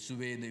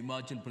 இயேசுவே, இந்த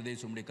ஹிமாச்சல்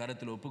பிரதேசம் உம்முடைய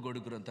கரத்தில் ஒப்பு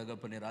கொடுக்கிறோம்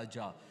தகப்பனே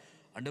ராஜா.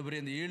 ஆண்டவரே,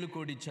 இந்த 7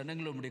 கோடி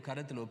ஜனங்களை உம்முடைய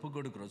கரத்தில் ஒப்பு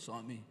கொடுக்கிறோம்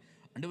சுவாமி.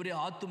 ஆண்டவரே,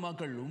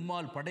 ஆத்துமாக்கள்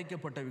உம்மால்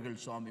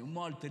படைக்கப்பட்டவைகள் சுவாமி,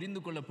 உம்மால்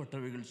தெரிந்து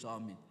கொள்ளப்பட்டவைகள்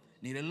சுவாமி.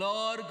 நீர்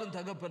எல்லாருக்கும்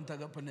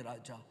தகப்பனே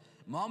ராஜா.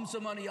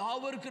 மாம்சமான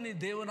யாவருக்கும் நீ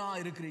தேவனா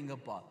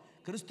இருக்கிறீங்கப்பா.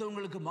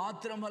 கிறிஸ்தவங்களுக்கு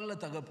மாத்திரமல்ல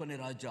தகப்பனே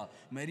ராஜா,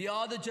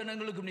 மரியாதை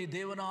ஜனங்களுக்கும் நீ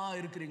தேவனா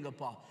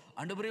இருக்கிறீங்கப்பா.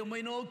 ஆண்டவரே, உம்மை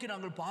நோக்கி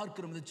நாங்கள்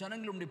பார்க்கிறோம். இந்த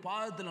ஜனங்கள் உம்முடைய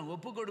பாதத்தில் நாங்கள்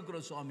ஒப்பு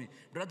கொடுக்கிறோம் சுவாமி.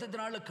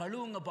 ரத்தத்தினால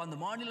கழுவுங்கப்பா. அந்த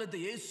மாநிலத்தை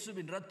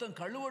இயேசுவின் ரத்தம்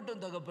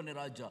கழுவட்டும் தகப்பனே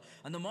ராஜா.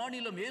 அந்த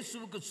மாநிலம்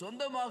இயேசுவுக்கு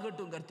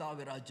சொந்தமாகட்டும்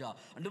கர்த்தாவே ராஜா.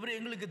 ஆண்டவரே,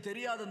 எங்களுக்கு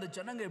தெரியாத அந்த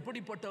ஜனங்க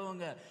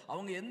எப்படிப்பட்டவங்க,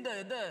 அவங்க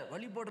எதை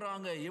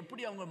வழிபடுறாங்க,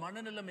 எப்படி அவங்க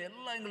மனநிலைமை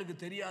எல்லாம் எங்களுக்கு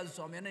தெரியாது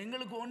சுவாமி. ஏன்னா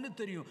எங்களுக்கு ஒன்று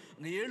தெரியும்,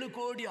 அங்கே 7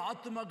 கோடி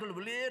ஆத்துமாக்கள்,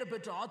 வெளியேற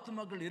பெற்ற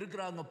ஆத்துமாக்கள்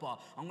இருக்கிறாங்கப்பா.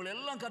 அவங்களை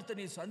எல்லாம் கர்த்தர்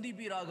நீ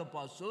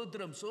சந்திப்பீராகப்பா.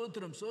 சோத்திரம்,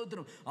 சோத்திரம்,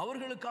 சோத்திரம்.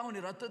 அவர்களுக்காக நீ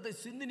ரத்தத்தை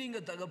சிந்தினீங்க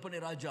தகப்பனே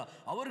ராஜா.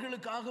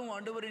 அவர்களுக்காகவும்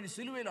ஆண்டவரே நீ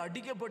சிலுவையில்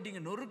அடிக்கப்பட்டீங்க,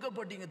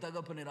 நொறுக்கப்பட்டீங்க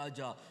தகப்பனே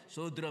ராஜா.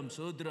 சோத்திரம்,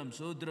 சோத்திரம்,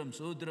 சோத்திரம்,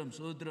 சோத்திரம்,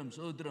 சோத்திரம்,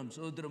 சோத்திரம்,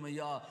 சோத்திரம்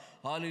ஐயா.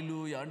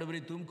 ஹalleluya. ஆண்டவரே,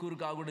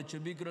 தும்கூருக்காக கூட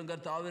ஜெபிக்கிறோம்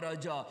கர்த்தாவே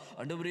ராஜா.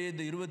 ஆண்டவரே,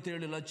 இந்த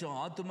 27 லட்சம்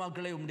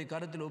ஆத்துமாக்களை உம்முடைய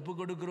கரத்தில் ஒப்பு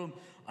கொடுக்கிறோம்.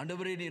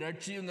 ஆண்டவரே, நீ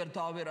ரட்சியும்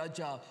கர்த்தாவே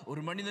ராஜா.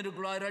 ஒரு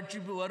மனிதனுக்குள்ளாய்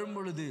ரட்சிப்பு வரும்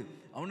பொழுது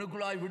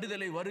அவனுக்குள்ளாய்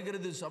விடுதலை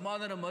வருகிறது,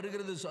 சமாதானம்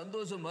வருகிறது,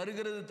 சந்தோஷம்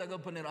வருகிறது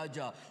தகப்பனே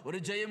ராஜா. ஒரு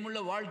ஜெயமுள்ள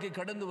வாழ்க்கை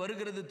கடந்து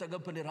வருகிறது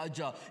தகப்பனே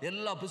ராஜா.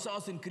 எல்லா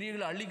பிசாசின்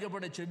கிரியைகளை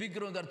அழிக்கப்பட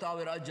ஜெபிக்கிறோம்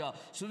கர்த்தாவே ராஜா.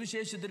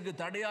 சுவிசேஷத்திற்கு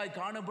தடையாய்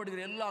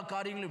காணப்படுகிற எல்லா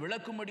காரியங்களும்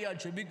விளக்கும்படியா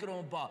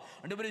ஜெபிக்கிறோம்ப்பா.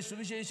 ஆண்டவரே,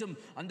 சுவிசேஷம்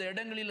அந்த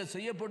இடங்களில்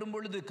செய்யப்படும்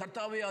பொழுது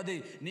கர்த்தாவே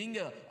நீங்க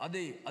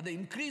அதை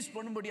இன்க்ரீஸ்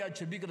பண்ணும்படியா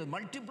ஜெபிக்கிறது,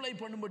 மல்டிப்ளை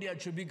பண்ணும்படியா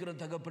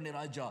ஜெபிக்கிறோம் தகப்பனே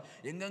ராஜா.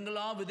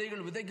 எங்கெங்கெல்லாம்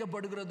விதைகள்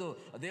விதைக்கப்படுகிறதோ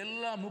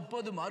அதெல்லாம்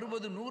 30,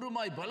 60,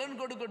 100 பலன்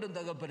கொடுக்கட்டும்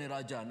தகப்பனே ராஜா.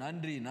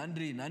 நன்றி,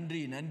 நன்றி, நன்றி,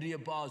 நன்றி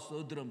அப்பா.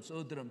 சோத்திரம்,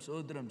 சோத்திரம்,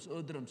 சோத்திரம்,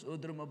 சோத்திரம்,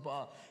 சோத்திரம் அப்பா.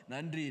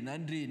 நன்றி,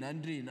 நன்றி,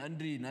 நன்றி,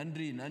 நன்றி,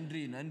 நன்றி,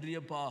 நன்றி, நன்றி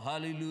அப்பா.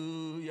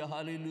 ஹalleluya,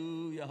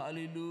 ஹalleluya,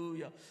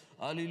 ஹalleluya,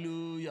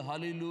 ஹalleluya,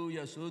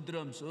 ஹalleluya.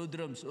 சோத்திரம்,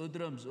 சோத்திரம்,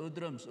 சோத்திரம்,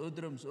 சோத்திரம்,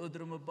 சோத்திரம்,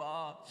 சோத்திரம் அப்பா.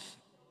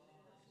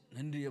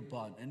 நன்றி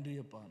அப்பா, நன்றி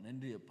அப்பா,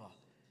 நன்றி அப்பா.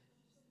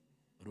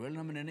 ஒருவேளை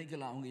நம்ம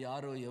நினைக்கலாம், அவங்க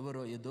யாரோ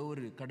எவரோ ஏதோ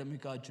ஒரு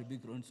கடமைக்காக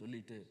ஜெபிக்கிறோன்னு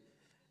சொல்லிட்டு,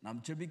 நாம்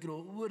ஜெபிக்கிற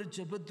ஒவ்வொரு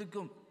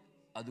ஜெபத்துக்கும்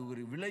அது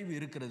ஒரு விளைவு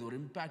இருக்கிறது, ஒரு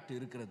இம்பேக்ட்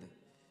இருக்கிறது.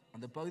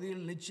 அந்த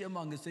பகுதியில்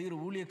நிச்சயமாக அங்கே செய்கிற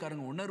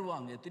ஊழியக்காரங்க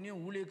உணர்வாங்க. எத்தனையோ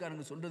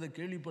ஊழியக்காரங்க சொல்கிறத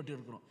கேள்விப்பட்டு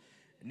இருக்கிறோம்.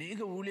 அநேக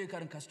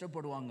ஊழியக்காரங்க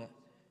கஷ்டப்படுவாங்க.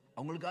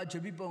 அவங்களுக்காக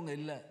ஜெபிப்பவங்க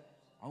இல்லை.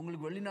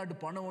 அவங்களுக்கு வெளிநாட்டு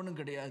பணம் ஒன்றும்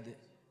கிடையாது.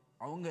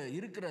 அவங்க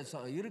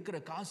இருக்கிற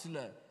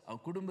காசில்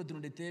அவங்க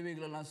குடும்பத்தினுடைய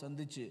தேவைகளெல்லாம்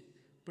சந்தித்து,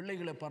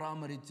 பிள்ளைகளை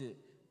பராமரித்து,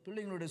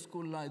 பிள்ளைங்களுடைய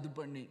ஸ்கூல்லாம் இது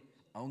பண்ணி,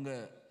 அவங்க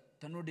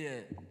தன்னுடைய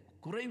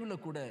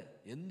குறைவில் கூட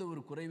எந்த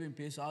ஒரு குறைவையும்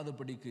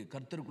பேசாதபடிக்கு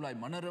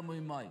கர்த்தருக்குள்ளாய்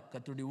மனரமயமாய்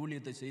கர்த்தருடைய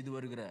ஊழியத்தை செய்து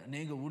வருகிற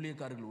அநேக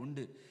ஊழியக்காரர்கள்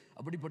உண்டு.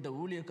 அப்படிப்பட்ட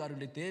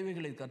ஊழியக்காரர்களுடைய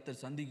தேவைகளை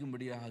கர்த்தர்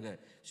சந்திக்கும்படியாக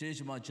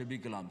விசேஷமாக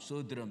ஜெபிக்கலாம்.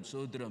 சோத்திரம்,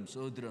 சோத்திரம்,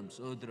 சோத்திரம்,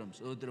 சோத்திரம்,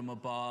 சோத்திரம்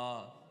அப்பா.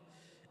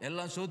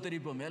 எல்லாம்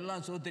சோத்தரிப்போம்,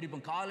 எல்லாம்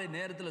சோத்தரிப்போம். காலை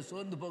நேரத்தில்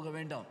சோர்ந்து போக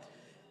வேண்டாம்.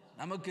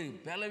 நமக்கு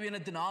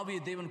பலவீனத்தின்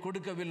ஆவியை தேவன்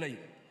கொடுக்கவில்லை,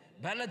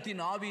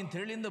 பலத்தின் ஆவியின்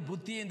தெளிந்த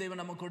புத்தியை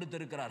தேவன் நமக்கு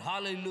கொடுத்திருக்கிறார்.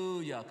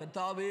 ஹalleluya.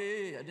 கர்த்தாவே,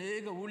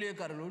 அநேக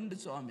ஊழியக்காரர்கள் உண்டு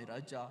சுவாமி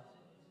ராஜா.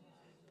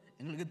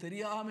 எங்களுக்கு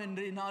தெரியாம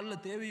இன்றைய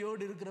நாளில்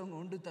தேவையோடு இருக்கிறவங்க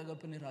உண்டு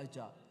தகப்பனே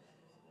ராஜா.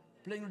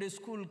 பிள்ளைங்களுடைய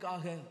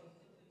ஸ்கூலுக்காக,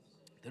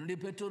 தன்னுடைய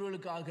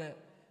பெற்றோர்களுக்காக,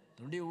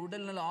 தன்னுடைய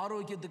உடல்நல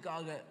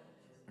ஆரோக்கியத்துக்காக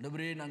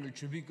ஆண்டவரே நாங்கள்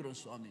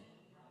ஜெபிக்கிறோம் சுவாமி.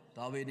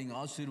 தாவே, நீங்கள்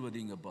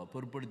ஆசீர்வதிங்கப்பா,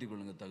 பொறுப்படுத்திக்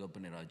கொள்ளுங்க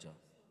தகப்பனே ராஜா.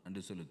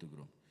 நன்றி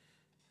செலுத்துகிறோம்.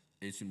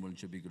 இயேசுவின்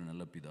மூலம் ஜெபிக்கிறோம்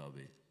நல்ல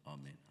பிதாவே,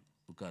 ஆமென்.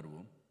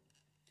 உட்காருவோம்.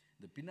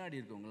 இந்த பின்னாடி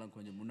இருக்கவங்களாம்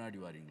கொஞ்சம் முன்னாடி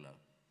வாரீங்களா?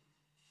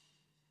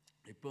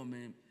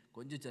 எப்போவுமே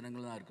கொஞ்சம்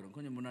ஜனங்கள் தான் இருக்கிறோம்,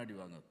 கொஞ்சம் முன்னாடி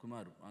வாங்க,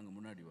 குமார் வாங்க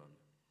முன்னாடி வாங்க,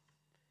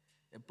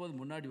 எப்போது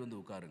முன்னாடி வந்து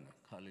உட்காருங்க.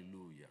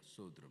 ஹல்லேலூயா,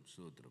 ஸ்தோத்திரம்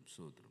ஸ்தோத்திரம்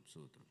ஸ்தோத்திரம்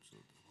ஸ்தோத்திரம்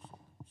ஸ்தோத்திரம்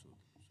ஸ்தோத்திரம்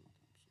ஸ்தோத்திரம்.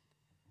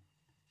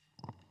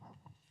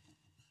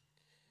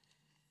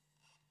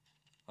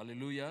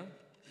 ஹல்லேலூயா.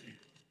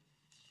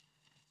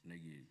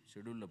 இன்னைக்கு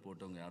ஷெடியூலில்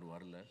போட்டவங்க யாரும்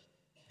வரல,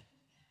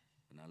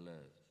 அதனால்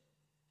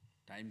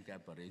டைம்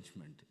கேப்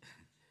அரேஞ்ச்மெண்ட்.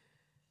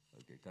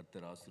 ஓகே,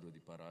 கர்த்தர்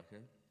ஆசீர்வதிப்பாராக.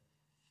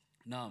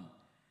 நாம்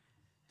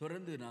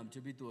தொடர்ந்து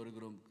ஜெபித்து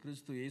வருகிறோம்.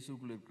 கிறிஸ்து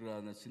இயேசுக்குள் இருக்கிற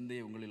அந்த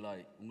சிந்தையை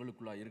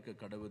உங்களுக்குள்ளாய் இருக்க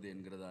கடவுது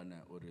என்கிறதான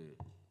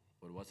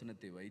ஒரு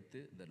வசனத்தை வைத்து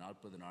இந்த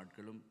 40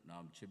 நாட்களும்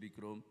நாம்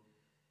ஜெபிக்கிறோம்,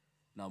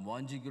 நாம்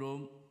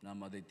வாஞ்சிக்கிறோம்,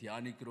 நாம் அதை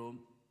தியானிக்கிறோம்,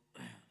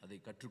 அதை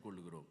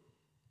கற்றுக்கொள்கிறோம்.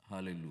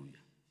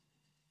 ஹல்லேலூயா.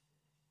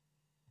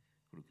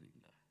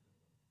 கொடுக்குறீங்களா?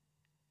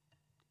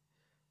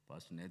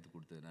 பாஸ்ட் நேற்று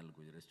கொடுத்ததுனால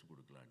கொஞ்சம் ரெஸ்ட்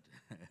கொடுக்கலான்ட்டு.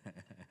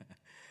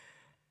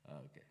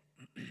 ஓகே,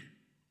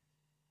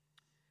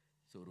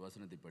 ஸோ ஒரு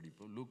வசனத்தை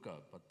படிப்போம். லூக்கா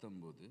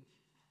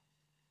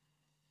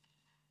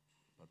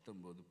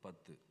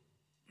 19:10.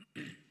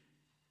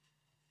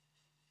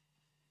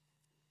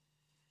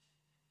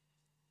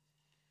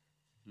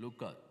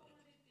 லூக்கா,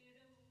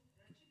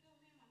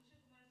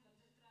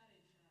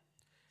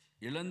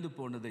 இழந்து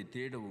போனதை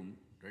தேடவும்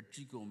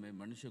ரட்சிக்கவுமே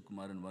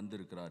மனுஷகுமாரன்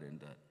வந்திருக்கிறார்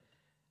என்றார்.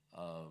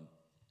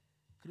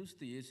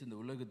 கிறிஸ்து இயேசு இந்த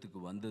உலகத்துக்கு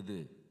வந்தது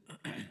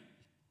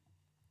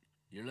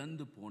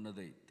இழந்து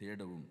போனதை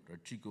தேடவும்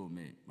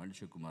ரட்சிக்கவுமே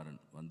மனுஷகுமாரன்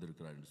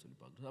வந்திருக்கிறார் என்று சொல்லி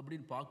பார்க்குறோம்.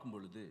 அப்படின்னு பார்க்கும்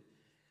பொழுது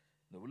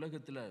இந்த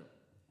உலகத்தில்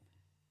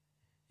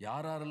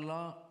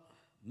யாரெல்லாம்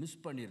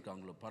மிஸ்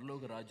பண்ணியிருக்காங்களோ,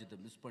 பரலோக ராஜ்யத்தை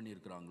மிஸ்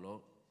பண்ணியிருக்கிறாங்களோ,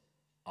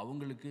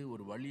 அவங்களுக்கு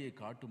ஒரு வழியை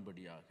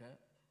காட்டும்படியாக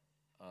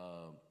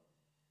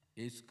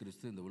இயேசு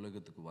கிறிஸ்து இந்த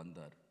உலகத்துக்கு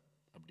வந்தார்.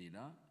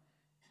 அப்படின்னா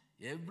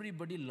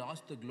எவ்ரிபடி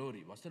லாஸ்ட் த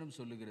க்ளோரி. வசனம்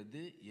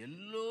சொல்லுகிறது,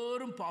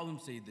 எல்லோரும்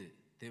பாவம் செய்து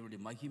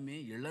தேவனுடைய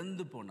மகிமையை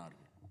இழந்து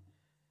போனார்கள்.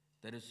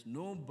 There is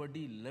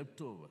nobody left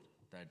over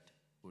that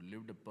who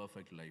lived a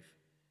perfect life.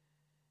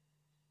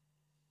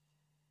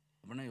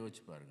 அப்படின்னா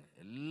யோசிச்சு பாருங்க,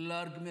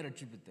 எல்லாருக்குமே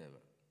ரட்சிப்பு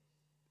தேவை,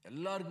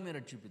 எல்லாருக்குமே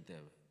ரட்சிப்பு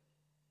தேவை.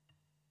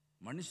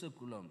 மனுஷ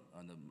குலம்,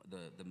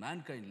 the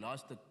mankind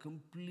lost the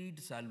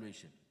complete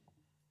salvation.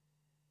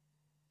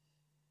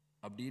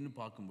 அப்படின்னு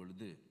பார்க்கும்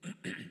பொழுது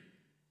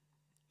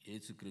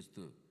இயேசு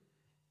கிறிஸ்து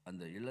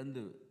அந்த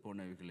இழந்து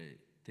போனவைகளை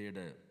தேட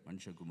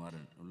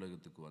மனுஷகுமாரன்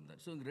உலகத்துக்கு வந்தார்.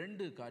 ஸோ இங்கே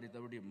 2 காரியத்தை,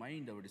 அவருடைய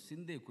மைண்ட், அவருடைய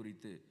சிந்தை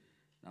குறித்து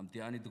நாம்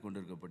தியானித்து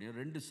கொண்டிருக்கப்படியும்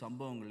 2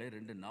 சம்பவங்களை,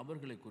 2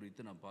 நபர்களை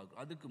குறித்து நாம்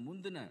பார்க்கிறோம். அதுக்கு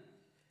முந்தின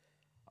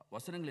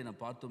வசனங்களை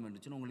நான் பார்த்தோம்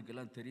என்றுச்சுன்னா உங்களுக்கு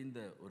எல்லாம் தெரிந்த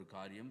ஒரு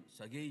காரியம்,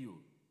 சகேயு.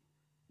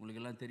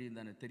 உங்களுக்கு எல்லாம் தெரியும்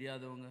தானே?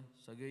 தெரியாதவங்க,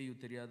 சகேயு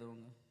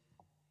தெரியாதவங்க,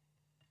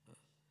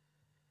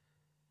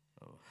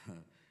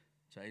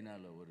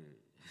 சைனாவில் ஒரு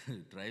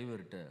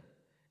டிரைவர்கிட்ட,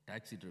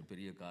 டாக்ஸி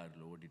பெரிய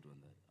காரில் ஓட்டிகிட்டு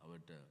வந்தார்.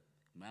 அவர்கிட்ட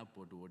மேப்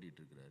போட்டு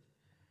ஓட்டிகிட்ருக்கிறார்.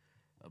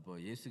 அப்போ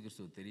இயேசு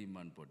கிறிஸ்துவ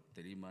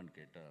தெரியுமான்னு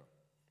கேட்டால்,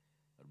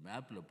 ஒரு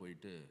மேப்பில்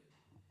போயிட்டு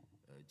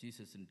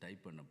ஜீசஸ்ன்னு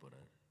டைப் பண்ண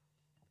போகிறார்.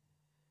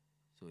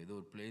 ஸோ ஏதோ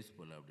ஒரு பிளேஸ்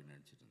போல் அப்படின்னு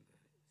நினச்சிட்டு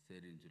இருந்தார்.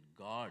 சரின்னு சொல்லி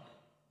காட்,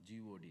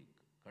 ஜிஓடி,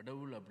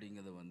 கடவுள்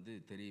அப்படிங்கிறத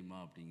தெரியுமா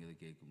அப்படிங்கிறத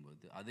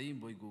கேட்கும்போது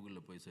அதையும் போய்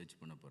கூகுளில் போய் சர்ச்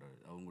பண்ண போகிறாரு,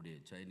 அவங்களுடைய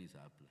சைனீஸ்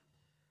ஆப்பில்.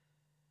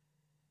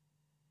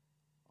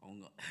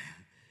 அவங்க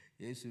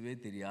இயேசுவே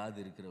தெரியாது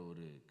இருக்கிற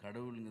ஒரு,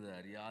 கடவுளுங்கிறத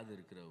அறியாது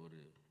இருக்கிற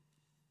ஒரு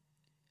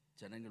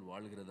ஜனங்கள்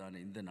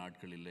வாழ்கிறதான இந்த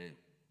நாட்களில்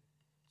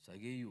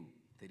சகேயு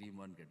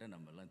தெரியுமான்னு கேட்டால்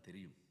நம்மெல்லாம்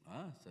தெரியும்.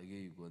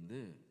 சகேயுக்கு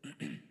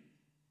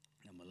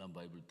நம்மெல்லாம்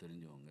பைபிள்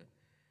தெரிஞ்சவங்க.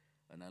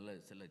 அதனால்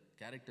சில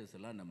கேரக்டர்ஸ்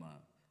எல்லாம்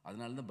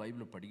அதனால தான்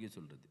பைபிளை படிக்க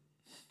சொல்கிறது.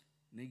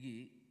 இன்றைக்கி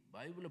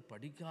பைபிளை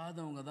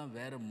படிக்காதவங்க தான்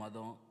வேறு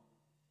மதம்,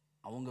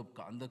 அவங்க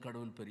அந்த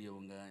கடவுள்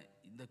பெரியவங்க,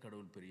 இந்த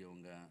கடவுள்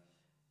பெரியவங்க,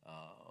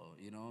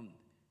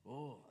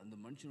 அந்த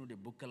மனுஷனுடைய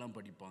புக்கெல்லாம்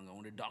படிப்பாங்க,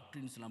 அவங்களுடைய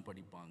டாக்ட்ரின்ஸ்லாம்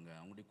படிப்பாங்க,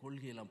 அவங்களுடைய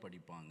கொள்கையெல்லாம்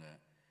படிப்பாங்க.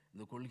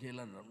 இந்த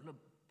கொள்கையெல்லாம் ரொம்ப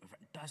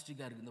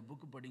ஃபேண்டாஸ்டிக்காக இருக்குது, இந்த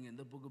புக்கு படிங்க,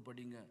 இந்த புக்கு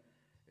படிங்க,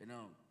 ஏன்னா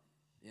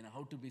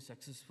how to be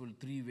successful,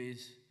 3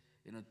 ways,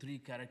 3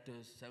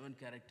 characters, 7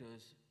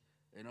 characters,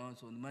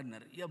 so இந்த மாதிரி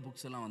நிறையா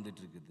புக்ஸ் எல்லாம்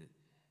வந்துட்டுருக்குது.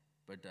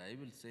 பட் ஐ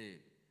வில் சே,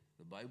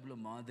 இந்த பைபிளை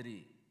மாதிரி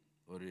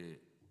ஒரு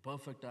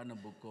பர்ஃபெக்டான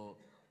புக்கோ,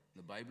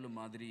 இந்த பைபிளை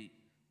மாதிரி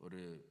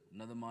ஒரு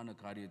உன்னதமான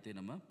காரியத்தை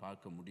நம்ம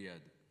பார்க்க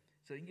முடியாது.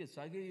 ஸோ இங்கே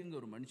சகேயுங்க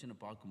ஒரு மனுஷனை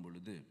பார்க்கும்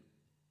பொழுது,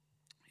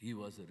 he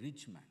was a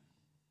rich man,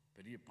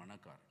 பெரிய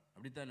பணக்காரன்.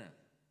 அப்படித்தானே?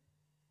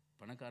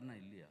 பணக்காரனா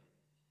இல்லையா?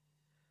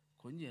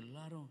 கொஞ்சம்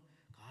எல்லாரும்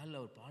காலையில்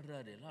அவர்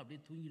பாடுறாரு, எல்லாம்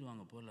அப்படியே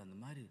தூங்கிடுவாங்க போல், அந்த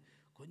மாதிரி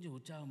கொஞ்சம்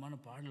உற்சாகமான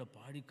பாடலை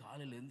பாடி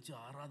காலையில் எழுந்துச்சு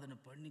ஆராதனை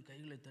பண்ணி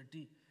கைகளை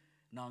தட்டி,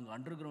 நாங்கள்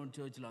அண்டர் கிரவுண்ட்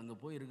சர்ச்சில் அங்கே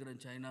போய்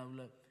இருக்கிறேன்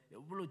சைனாவில்,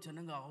 எவ்வளோ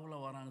ஜனங்க அவ்வளோ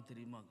வராங்க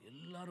தெரியுமா?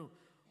 எல்லாரும்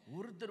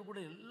ஒருத்தர் கூட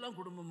எல்லாம்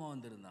குடும்பமாக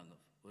வந்திருந்தாங்க.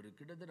 ஒரு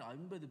கிட்டத்தட்ட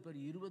 50 பேர்,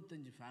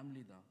 25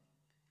 ஃபேமிலி தான்,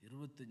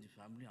 25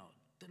 ஃபேமிலி,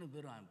 அத்தனை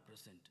பேர் ஐ எம்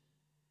ப்ரெசன்ட்,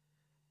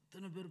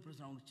 அத்தனை பேர்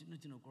ப்ரெசன்ட். அவங்க சின்ன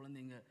சின்ன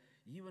குழந்தைங்க,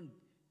 ஈவன்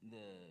இந்த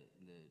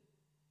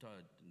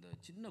இந்த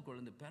சின்ன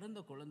குழந்தை, பிறந்த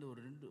குழந்தை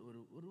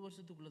ஒரு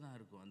வருஷத்துக்குள்ளே தான்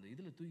இருக்கும், அந்த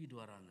இதில் தூக்கிட்டு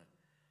வராங்க.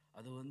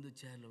 அதை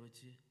சேரில்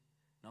வச்சு,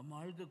 நம்ம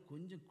ஆளுக்கு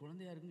கொஞ்சம்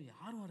குழந்தையாக இருக்குன்னு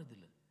யாரும்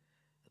வரதில்லை.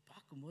 அதை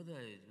பார்க்கும்போது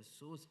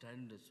ஸோ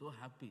ஸ்டாண்ட், ஸோ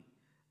ஹாப்பி.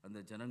 அந்த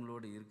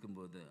ஜனங்களோடு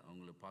இருக்கும்போது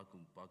அவங்கள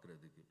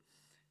பார்க்குறதுக்கு.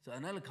 ஸோ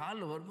அதனால்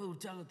காலைல வரும்போது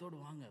உற்சாகத்தோடு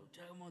வாங்க,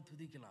 உற்சாகமாக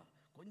துதிக்கலாம்.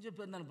 கொஞ்சம்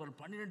பேர் தான்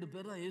 12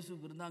 பேர் தான்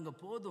இயேசுக்கு இருந்தாங்க,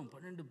 போதும்.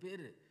 12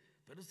 பேர்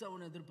பெருசாக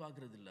ஒன்றும்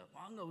எதிர்பார்க்கறது இல்லை.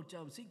 வாங்க,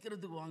 உற்சாகம்,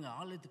 சீக்கிரத்துக்கு வாங்க,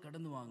 ஆலயத்துக்கு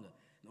கடந்து வாங்க.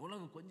 இந்த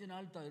உலகம் கொஞ்ச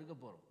நாள் தான் இருக்க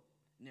போகிறோம்.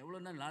 இன்னும் எவ்வளோ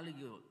நாள்?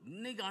 நாளைக்கு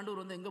இன்னைக்கு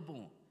ஆண்டவர் வந்து எங்கே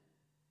போவோம்?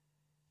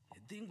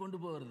 எதையும் கொண்டு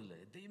போகிறதில்ல,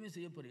 எதையுமே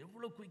செய்ய போகிறோம்.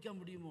 எவ்வளோ குயிக்காக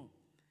முடியுமோ.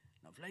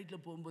 நான்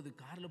ஃப்ளைட்டில் போகும்போது,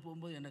 காரில்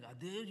போகும்போது எனக்கு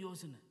அதே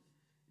யோசனை.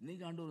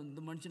 இன்றைக்கி ஆண்டவர்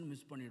இந்த மனுஷனை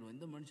மிஸ் பண்ணிவிடுவோம்,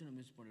 இந்த மனுஷனை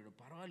மிஸ் பண்ணிவிடுவோம்.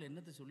 பரவாயில்ல,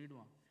 என்னத்தை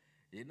சொல்லிவிடுவான்?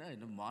 ஏன்னா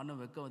இன்னும்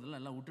மானம் வெக்கம்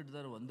அதெல்லாம் எல்லாம் விட்டுட்டு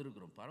தான்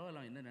வந்திருக்கிறோம்.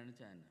 பரவாயில்ல, என்ன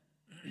நினச்சா என்ன?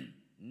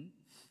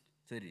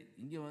 சரி,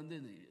 இங்கே வந்து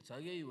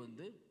சகேயு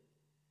வந்து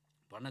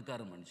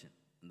பணக்கார மனுஷன்.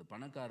 அந்த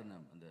பணக்காரனை,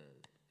 அந்த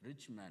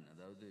ரிச் மேன்,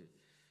 அதாவது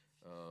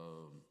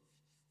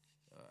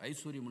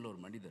ஐஸ்வர்யமுள்ள ஒரு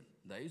மனிதன்.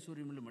 இந்த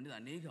ஐஸ்வர்யமுள்ள மனிதன்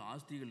அநேக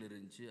ஆஸ்திகள்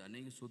இருந்துச்சு,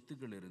 அநேக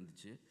சொத்துக்கள்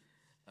இருந்துச்சு.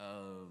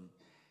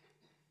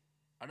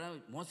 ஆனால்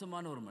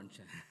மோசமான ஒரு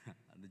மனுஷன்.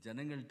 அந்த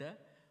ஜனங்கள்கிட்ட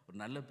ஒரு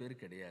நல்ல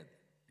பேர் கிடையாது,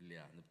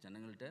 இல்லையா? அந்த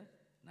ஜனங்கள்கிட்ட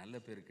நல்ல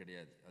பேர்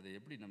கிடையாது. அதை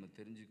எப்படி நம்ம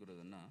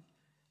தெரிஞ்சுக்கிறதுன்னா,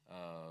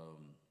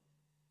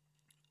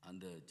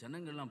 அந்த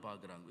ஜனங்கள்லாம்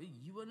பார்க்குறாங்க,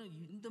 இவனை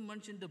இந்த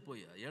மனுஷன்கிட்ட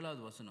போய்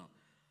 7வது வசனம்,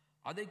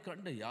 அதை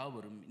கண்ட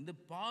யாவரும் இந்த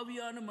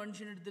பாவியான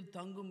மனுஷனிடத்தில்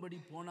தங்கும்படி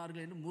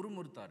போனார்கள் என்று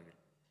முறுமுறுத்தார்கள்.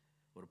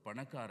 ஒரு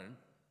பணக்காரன்,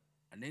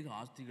 அநேக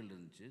ஆஸ்திகள்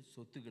இருந்துச்சு,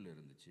 சொத்துக்கள்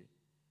இருந்துச்சு.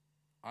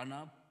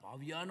 ஆனால்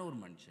பாவியான ஒரு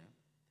மனுஷன்,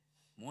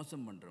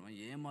 மோசம் பண்ணுறவன்,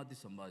 ஏமாற்றி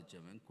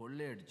சம்பாதிச்சவன்,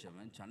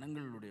 கொள்ளையடித்தவன்,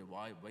 ஜனங்களுடைய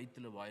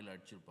வயிற்றில் வாயில்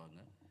அடிச்சிருப்பாங்க,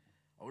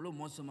 அவ்வளோ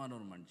மோசமான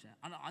ஒரு மனுஷன்.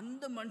 ஆனால்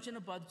அந்த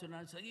மனுஷனை பார்த்து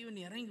சொன்னால்,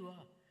 சகீவன் இறங்கி வா,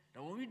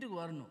 நான் உன் வீட்டுக்கு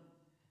வரணும்.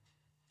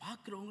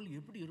 பார்க்குறவங்களுக்கு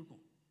எப்படி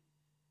இருக்கும்?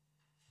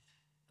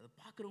 அதை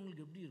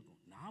பார்க்குறவங்களுக்கு எப்படி இருக்கும்?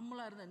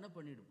 நாமளாக இருந்தால் என்ன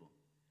பண்ணியிருப்போம்?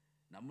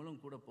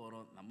 நம்மளும் கூட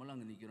போகிறோம், நம்மளும்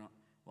அங்கே நிற்கிறோம்,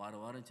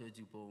 வாரம் வாரம்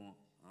சர்ச்சுக்கு போவோம்,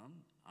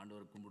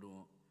 ஆண்டவரை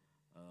கும்பிடுவோம்,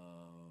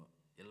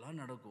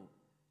 எல்லாம் நடக்கும்.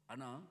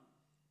 ஆனால்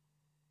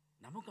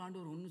நமக்கு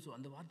ஆண்டவர் ஒன்றும்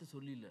அந்த வார்த்தை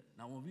சொல்லியில்ல,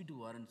 நான் உன்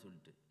வீட்டுக்கு வரேன்னு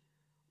சொல்லிட்டு.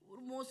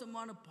 ஒரு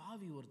மோசமான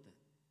பாவி ஒருத்தன்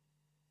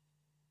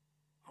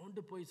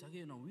அவன்கிட்ட போய்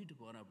சகையை நான்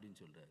வீட்டுக்கு வரேன் அப்படின்னு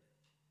சொல்கிறாரு.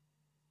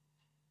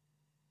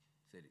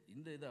 சரி,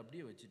 இந்த இதை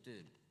அப்படியே வச்சுட்டு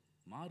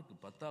மார்க்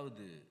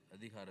 10வது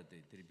அதிகாரத்தை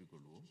திருப்பிக்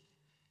கொள்வோம்.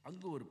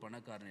 அங்கே ஒரு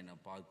பணக்காரனை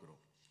நான்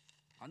பார்க்குறோம்.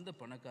 அந்த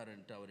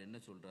பணக்காரன்ட்டு அவர் என்ன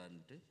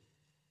சொல்கிறாருன்ட்டு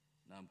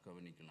நாம்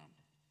கவனிக்கலாம்.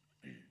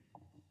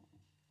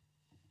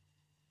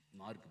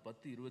 மார்க்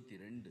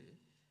 10:22,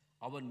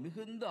 அவன்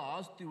மிகுந்த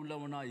ஆஸ்தி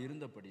உள்ளவனாக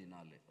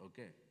இருந்தபடினாலே,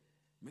 ஓகே,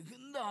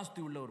 மிகுந்த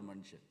ஆஸ்தி உள்ள ஒரு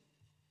மனுஷன்,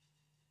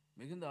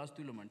 மிகுந்த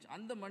ஆஸ்தி உள்ள மனுஷன்.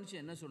 அந்த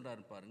மனுஷன் என்ன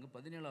சொல்கிறாரு பாருங்க,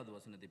 17வது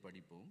வசனத்தை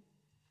படிப்போம்.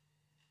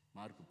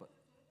 மார்க்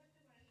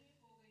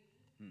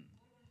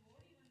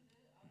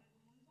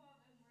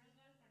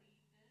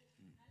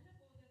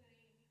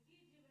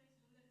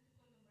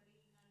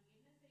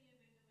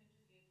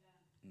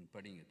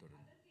படிங்க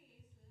தொடர்ந்து.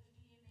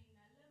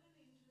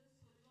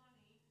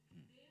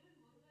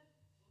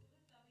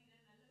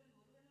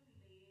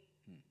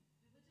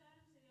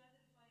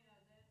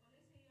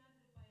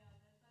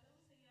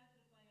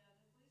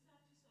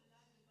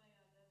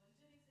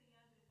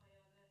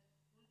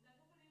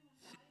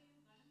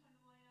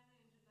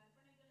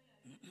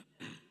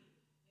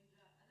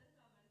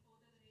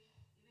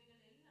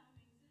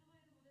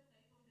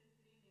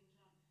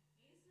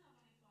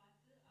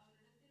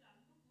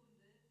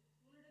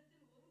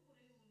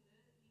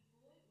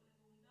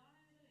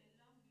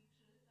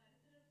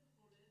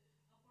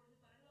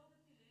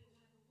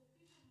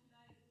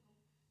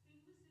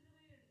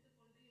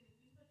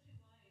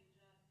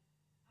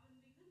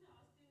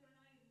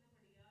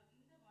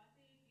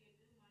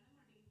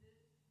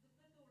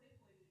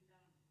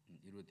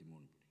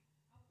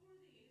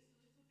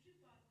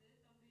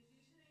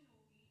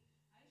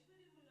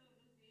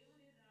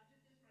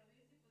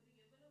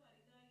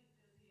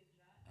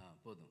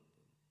 போதும்.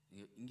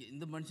 இங்கே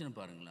இந்த மனுஷனை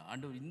பாருங்களேன்,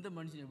 ஆண்டவர் இந்த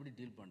மனுஷனை எப்படி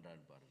டீல்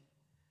பண்ணுறான்னு பாருங்கள்.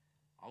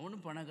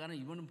 அவனும்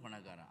பணக்காரன், இவனும்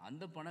பணக்காரன்.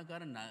 அந்த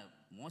பணக்காரன்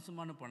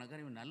மோசமான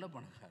பணக்காரன், இவன் நல்ல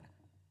பணக்காரன்.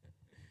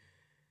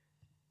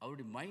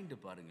 அவருடைய மைண்டு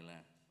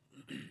பாருங்களேன்.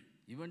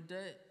 இவன்கிட்ட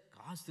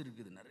காசு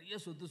இருக்குது, நிறைய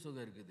சொத்து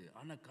சுகம் இருக்குது,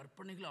 ஆனால்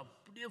கற்பனைகளை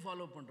அப்படியே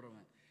ஃபாலோ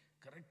பண்ணுறவன்,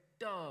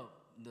 கரெக்டாக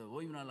இந்த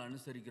ஓய்வு நாள்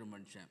அனுசரிக்கிற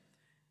மனுஷன்,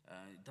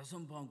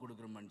 தசம்பாவம்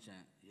கொடுக்குற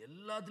மனுஷன்,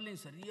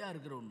 எல்லாத்துலேயும் சரியாக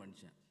இருக்கிற ஒரு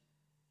மனுஷன்.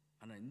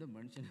 ஆனால் இந்த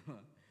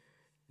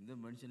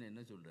மனுஷனை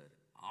என்ன சொல்கிறாரு?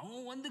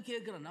 அவன் வந்து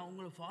கேட்குறான், நான்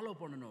உங்களை ஃபாலோ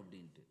பண்ணணும்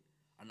அப்படின்ட்டு.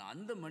 ஆனால்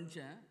அந்த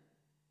மனுஷன்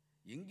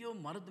எங்கேயோ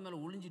மரத்து மேலே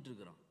ஒளிஞ்சிட்டு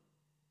இருக்கிறான்.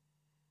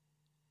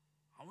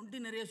 அவன்கிட்ட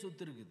நிறைய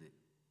சொத்து இருக்குது.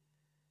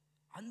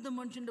 அந்த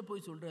மனுஷன்கிட்ட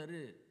போய்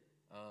சொல்கிறாரு,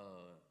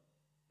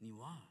 நீ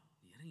வா,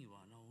 இறங்கி வா,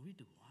 நான் உன்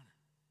வீட்டுக்கு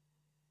வாரேன்.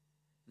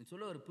 நீ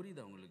சொல்ல வர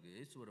புரியுதா உங்களுக்கு?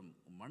 இயேசுவோட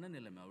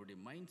மனநிலைமை, அவருடைய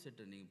மைண்ட்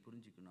செட்டை நீங்கள்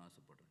புரிஞ்சுக்கணும்னு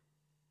ஆசைப்படுறேன்.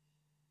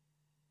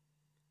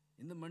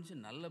 இந்த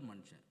மனுஷன் நல்ல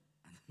மனுஷன்,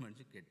 அந்த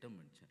மனுஷன் கெட்ட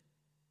மனுஷன்.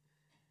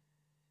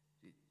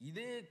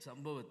 இதே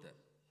சம்பவத்தை,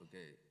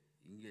 ஓகே,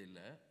 இங்கே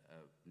இல்லை,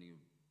 நீங்கள்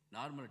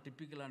நார்மலாக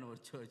டிப்பிக்கலான ஒரு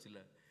சர்ச்சில்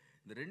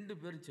இந்த 2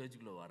 பேரும்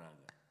சர்ச்சுக்குள்ளே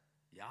வராங்க.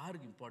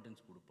 யாருக்கு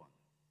இம்பார்ட்டன்ஸ் கொடுப்பாங்க?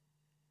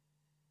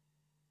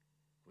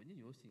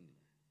 கொஞ்சம்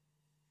யோசிங்களேன்.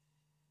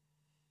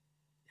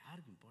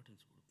 யாருக்கு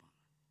இம்பார்ட்டன்ஸ் கொடுப்பாங்க?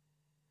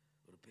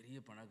 ஒரு பெரிய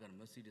பணக்காரன்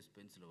மெர்சிடிஸ்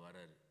பென்ஸில்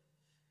வராரு,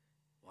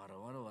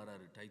 வாரம் வாரம்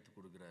வராரு, டைத்து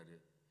கொடுக்குறாரு,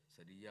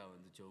 சரியாக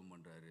வந்து ஜெபம்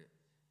பண்ணுறாரு,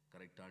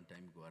 கரெக்டான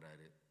டைமுக்கு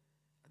வராரு.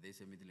 அதே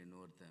சமயத்தில்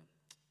இன்னொருத்தன்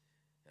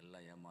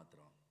எல்லாம்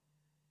ஏமாத்துறான்,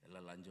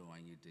 எல்லாம் லஞ்சம்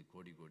வாங்கிட்டு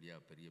கோடி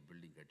கோடியாக பெரிய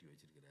பில்டிங் கட்டி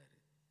வச்சுருக்கிறாரு.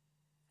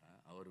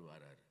 அவர்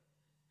வராரு.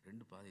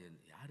 ரெண்டு பாதை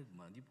யாருக்கு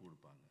மதிப்பு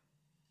கொடுப்பாங்க?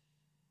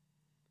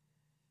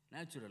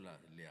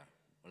 நேச்சுரலாக இல்லையா?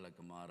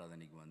 வழக்கமாக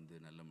ஆராதனைக்கு வந்து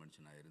நல்ல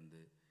மனுஷனாக இருந்து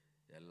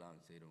எல்லாம்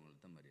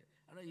செய்கிறவங்களுக்கு தான் மரியாதை.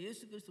 ஆனால்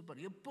இயேசு கிறிஸ்து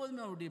பாரு,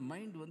 எப்போதுமே அவருடைய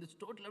மைண்ட் வந்து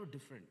டோட்டலாகவே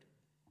டிஃப்ரெண்ட்.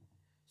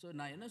 ஸோ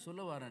நான் என்ன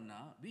சொல்ல வரேன்னா,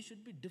 we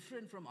should be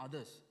different from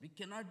others. We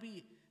cannot be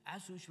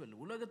as usual.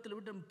 உலகத்தில்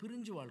விட்டு நம்ம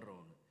பிரிஞ்சு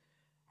வாழ்கிறவங்க.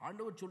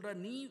 ஆண்டவர் சொல்கிறார்,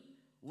 நீ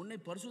உன்னை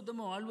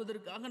பரிசுத்தமாக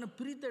வாழ்வதற்காக நான்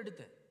பிரித்து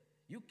எடுத்தேன்.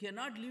 You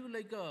cannot leave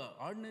like a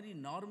ordinary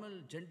normal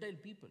gentile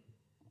people.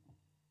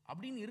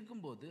 அப்படின்னு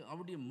இருக்கும்போது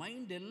அவருடைய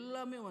மைண்ட்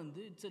எல்லாமே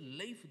வந்து it's a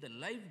life. The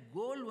life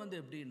கோல் வந்து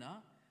எப்படின்னா,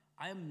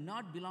 I am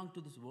not belong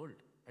to this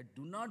world. I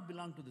to not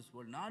belong to this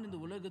world. நான் இந்த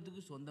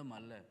உலகத்துக்கு சொந்தம்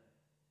அல்ல.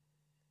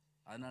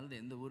 அதனால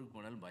தான் எந்த ஊருக்கு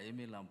போனாலும்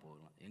பயமே இல்லாமல்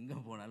போகலாம், எங்கே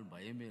போனாலும்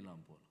பயமே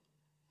இல்லாமல் போகலாம்.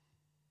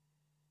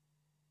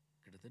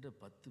 கிட்டத்தட்ட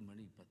 10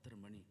 மணி 10:30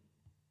 மணி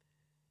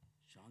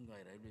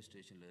ஷாங்காய் ரயில்வே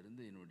ஸ்டேஷனில்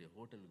இருந்து என்னுடைய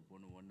ஹோட்டலுக்கு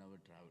போகணும். 1 hour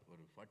ட்ராவல்,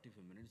 ஒரு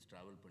 45 minutes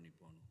ட்ராவல் பண்ணி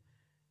போகணும்.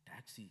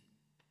 டாக்ஸி,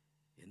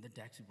 எந்த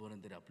டாக்ஸி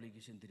போகிறேன்னு தெரியாது,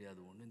 அப்ளிகேஷன் தெரியாது,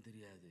 ஒன்றும்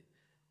தெரியாது.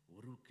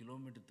 1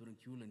 கிலோமீட்டர்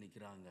தூரம் க்யூவில்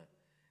நிற்கிறாங்க.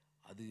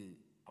 அது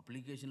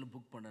அப்ளிகேஷனில்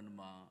புக்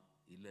பண்ணணுமா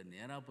இல்லை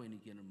நேராக போய்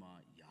நிற்கணுமா?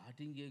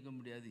 யார்ட்டையும் கேட்க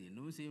முடியாது,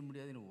 என்னவும் செய்ய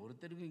முடியாது. எனக்கு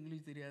ஒருத்தருக்கும்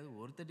இங்கிலீஷ் தெரியாது,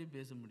 ஒருத்தர்ட்டையும்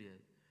பேச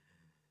முடியாது.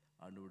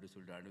 ஆண்டவர்கிட்ட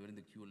சொல்லிட்டு, ஆண்டவர்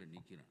இந்த க்யூவில்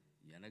நிற்கிறேன்,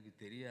 எனக்கு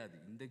தெரியாது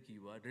இந்த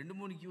க்யூவா,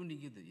 2-3 க்யூ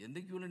நிற்கிது,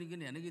 எந்த க்யூவில்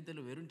நிற்கன்னு எனக்கே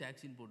தெரியல, வெறும்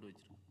டாக்ஸின்னு போட்டு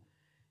வச்சுருக்கேன்.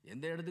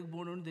 எந்த இடத்துக்கு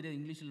போகணுன்னு தெரியாது,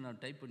 இங்கிலீஷில்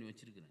நான் டைப் பண்ணி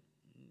வச்சுருக்கிறேன்.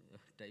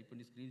 டைப்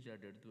பண்ணி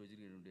ஸ்க்ரீன்ஷாட் எடுத்து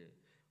வச்சுருக்கேன். என்னுடைய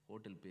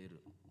ஹோட்டல் பேர்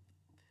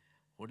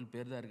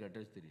தான் இருக்குது,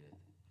 அட்ரஸ் தெரியாது.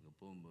 அங்கே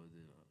போகும்போது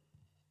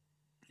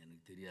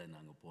எனக்கு தெரியாது,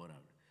 நாங்கள்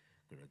போகிறேன்.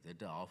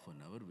 கிட்டத்தட்ட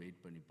 1/2 hour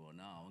வெயிட் பண்ணி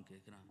போனால் அவன்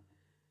கேட்குறான்,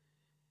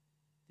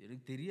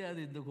 எனக்கு தெரியாது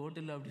இந்த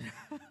ஹோட்டலில் அப்படின்னா.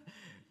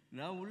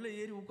 நான் உள்ளே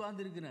ஏறி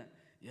உட்காந்துருக்கிறேன்,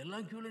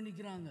 எல்லாம் க்யூவில்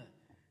நிற்கிறாங்க,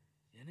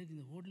 எனக்கு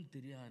இந்த ஹோட்டல்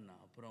தெரியாதுண்ணா.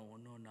 அப்புறம்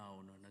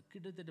ஒன்று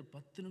கிட்டத்தட்ட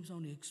 10 நிமிஷம்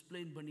அவனை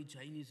எக்ஸ்பிளைன் பண்ணி,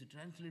 சைனீஸ்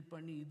ட்ரான்ஸ்லேட்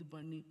பண்ணி, இது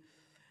பண்ணி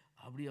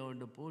அப்படி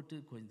அவன்கிட்ட போட்டு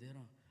கொஞ்ச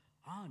நேரம்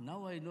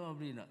நவ் ஐ நோ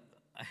அப்படின்னா.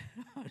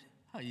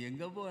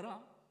 எங்கே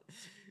போகிறான்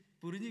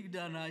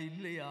புரிஞ்சுக்கிட்டானா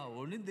இல்லையா?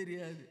 ஒன்றும்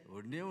தெரியாது.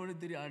 ஒன்று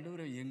தெரியும்,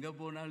 ஆண்டவரே எங்கே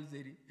போனாலும்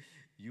சரி,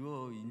 ஐயோ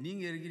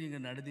நீங்கள் இருக்கிறீங்க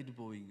நடத்திட்டு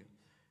போவீங்க.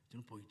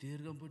 போயிட்டே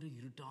இருக்கான்.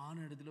 போய்ட்டு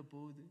இருட்டான இடத்துல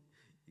போகுது,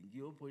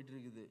 எங்கேயோ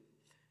போயிட்டுருக்குது.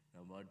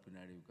 நான் பாட்டு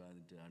பின்னாடி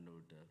உட்காந்துட்டு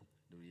ஆண்டவர்கிட்ட,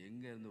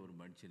 எங்கே இருந்து ஒரு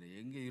மனுஷனை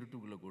எங்கே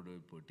இருட்டுக்குள்ளே கொண்டு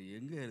போட்டு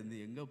எங்கே இருந்து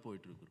எங்கே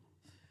போயிட்டுருக்குறோம்.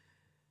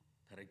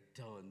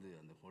 கரெக்டாக வந்து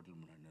அந்த ஹோட்டல்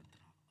முன்னாடி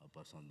நிறுத்துறான்.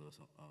 அப்பா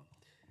சந்தோஷம்.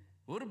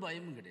 ஒரு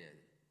பயமும்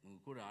கிடையாது.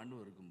 உங்கள் கூட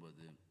ஆண்டவர்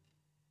இருக்கும்போது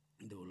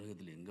இந்த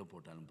உலகத்தில் எங்கே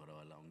போட்டாலும்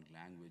பரவாயில்ல, அவங்களுக்கு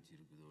லாங்குவேஜ்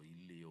இருக்குதோ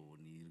இல்லையோ,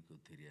 ஒன்று இருக்கோ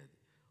தெரியாது,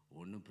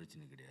 ஒன்றும்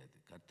பிரச்சனை கிடையாது.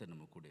 கர்த்தர்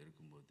நம்ம கூட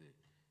இருக்கும்போது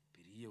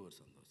பெரிய ஒரு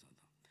சந்தோஷம்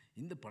தான்.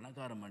 இந்த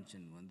பணக்கார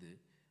மனுஷன் வந்து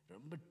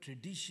ரொம்ப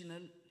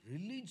ட்ரெடிஷ்னல்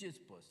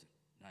ரிலீஜியஸ் பர்சன்.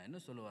 நான் என்ன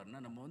சொல்ல வரேன்னா,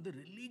 நம்ம வந்து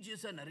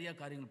ரிலீஜியஸாக நிறையா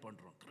காரியங்கள்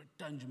பண்ணுறோம்.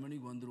 கரெக்டாக 5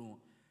 மணிக்கு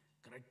வந்துடுவோம்,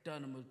 கரெக்டாக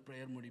நம்ம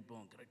ப்ரேயர்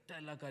முடிப்போம்,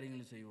 கரெக்டாக எல்லா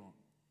காரியங்களும் செய்வோம்,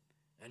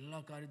 எல்லா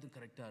காரியத்துக்கும்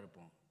கரெக்டாக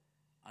இருப்போம்.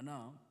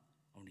 ஆனால்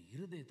அவனுடைய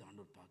இருதயத்தை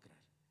ஆண்டவர்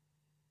பார்க்குறார்.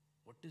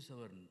 வாட் இஸ்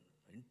அவர்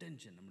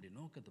இன்டென்ஷன், நம்முடைய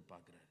நோக்கத்தை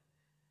பார்க்குறாரு.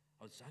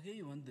 அவர்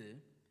சகையை வந்து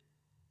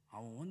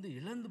அவன் வந்து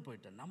இழந்து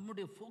போயிட்டான்.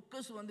 நம்முடைய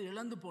ஃபோக்கஸ் வந்து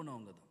இழந்து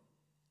போனவங்க தான்.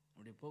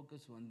 நம்முடைய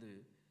ஃபோக்கஸ் வந்து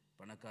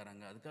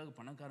பணக்காரங்க. அதுக்காக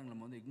பணக்காரங்களை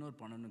நம்ம வந்து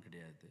இக்னோர் பண்ணணும்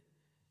கிடையாது.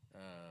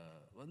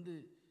 வந்து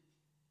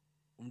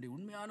உன்னுடைய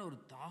உண்மையான ஒரு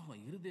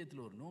தாகம்,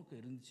 இருதயத்தில் ஒரு நோக்கம்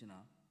இருந்துச்சுன்னா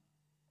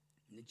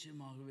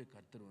நிச்சயமாகவே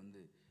கர்த்தர்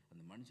வந்து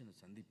அந்த மனுஷனை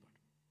சந்திப்பார்.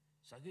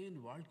 சகையின்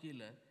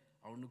வாழ்க்கையில்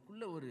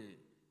அவனுக்குள்ள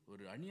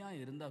ஒரு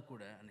அநியாயம் இருந்தால்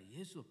கூட அந்த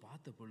இயேசுவை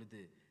பார்த்த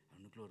பொழுது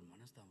அவனுக்குள்ள ஒரு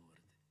மனஸ்தாபம்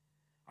வருது.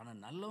 ஆனால்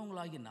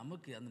நல்லவங்களாகி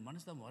நமக்கு அந்த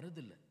மனஸ்தாபம்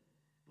வருதில்லை.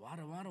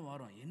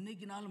 வாரம்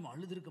என்னைக்குனாலும்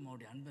அழுதுருக்கோம்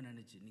அவருடைய அன்பை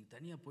நினச்சி. நீங்கள்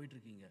தனியாக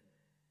போயிட்டுருக்கீங்க,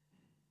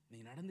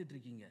 நீங்கள்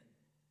நடந்துட்டுருக்கீங்க,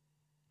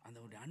 அந்த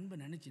அவருடைய அன்பை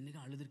நினச்சி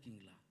இன்றைக்கும்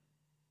அழுதுருக்கீங்களா?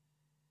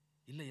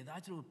 இல்லை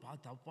ஏதாச்சும் ஒரு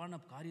தப்பான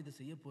காரியத்தை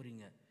செய்ய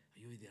போகிறீங்க,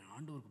 ஐயோ இது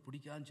ஆண்டவருக்கு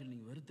பிடிக்காதுன்னு சொல்லி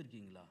நீங்கள்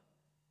வெறுத்துருக்கீங்களா?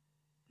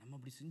 நம்ம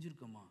அப்படி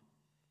செஞ்சுருக்கோமா?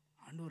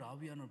 ஆண்டவர்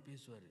ஆவியானவர்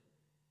பேசுவார்.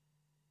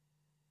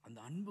 அந்த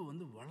அன்பு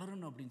வந்து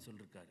வளரணும் அப்படின்னு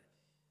சொல்லியிருக்காரு.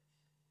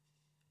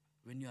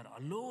 when you are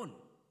alone,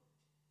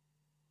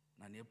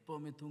 நான்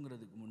எப்போவுமே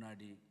தூங்குறதுக்கு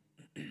முன்னாடி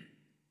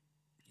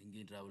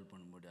எங்கேயும் ட்ராவல்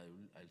பண்ணும்போது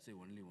I'll say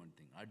only one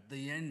thing, at the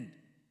end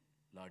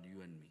Lord you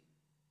and me.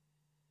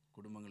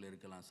 குடும்பங்கள்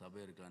இருக்கலாம்,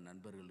 சபை இருக்கலாம்,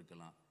 நண்பர்கள்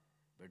இருக்கலாம்.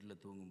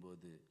 பெட்டில்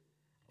தூங்கும்போது,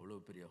 அவ்வளோ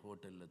பெரிய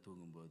ஹோட்டலில்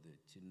தூங்கும்போது,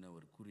 சின்ன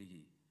ஒரு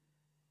குறுகி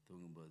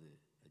தூங்கும்போது,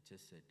 I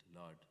just said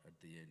Lord at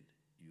the end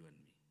you and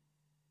me.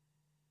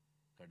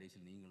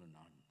 கடைசியில் நீங்களும்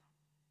நானும் தான்,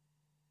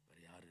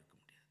 வேறு யாரும் இருக்க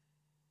முடியாது.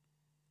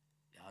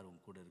 யார்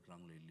உங்க கூட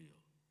இருக்கிறாங்களோ இல்லையோ,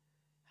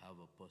 have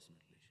a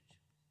personal relationship.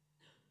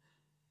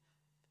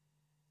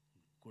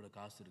 கூட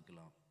காசு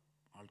இருக்கலாம்,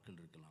 ஆட்கள்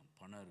இருக்கலாம்,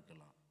 பணம்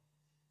இருக்கலாம்,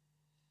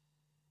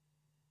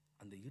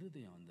 அந்த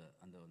இருதயம் அந்த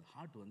அந்த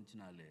ஹார்ட்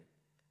வந்துச்சுனாலே.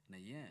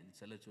 நான் ஏன்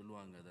சிலர்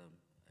சொல்லுவாங்க, அதை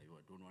I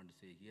don't want to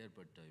say here,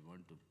 but I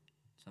want to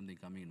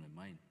something coming in my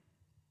mind.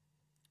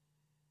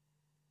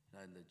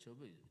 நான் இந்த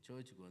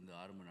சர்ச்சுக்கு வந்து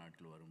ஆரம்ப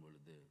நாட்கள்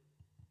வரும்பொழுது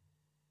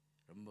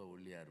ரொம்ப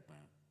ஒல்லியாக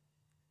இருப்பேன்.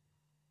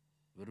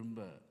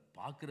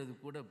 பார்க்குறது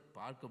கூட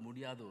பார்க்க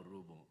முடியாத ஒரு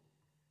ரூபம்.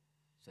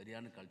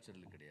 சரியான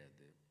கல்ச்சரல்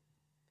கிடையாது,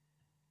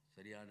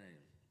 சரியான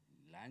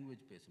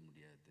லாங்குவேஜ் பேச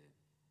முடியாது.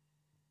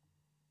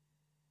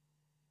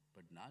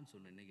 பட் நான்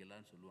சொல்லுவேன், இன்றைக்கி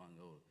எல்லோரும்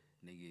சொல்லுவாங்க,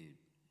 இன்றைக்கி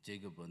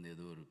ஜேக்கப் வந்து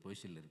ஏதோ ஒரு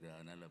பொசிஷனில் இருக்குது,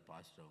 அதனால்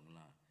பாஸ்டர்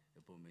அவங்களாம்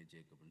எப்போவுமே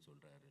ஜேக்கப்னு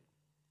சொல்கிறாரு.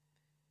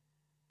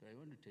 But I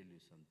want to tell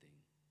you something.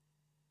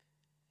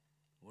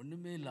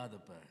 ஒன்றுமே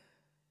இல்லாதப்ப,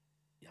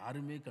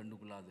 யாருமே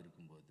கண்டுக்குள்ளாது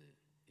இருக்கும்போது,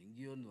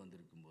 எங்கேயோன்னு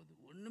வந்திருக்கும்போது,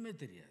 ஒன்றுமே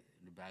தெரியாது,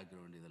 இந்த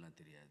பேக்ரவுண்ட் இதெல்லாம்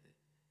தெரியாது.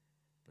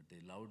 But they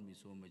loved me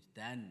so much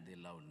than they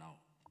love now.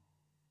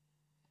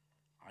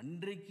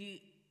 அன்றைக்கு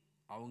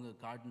அவங்க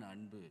காட்டின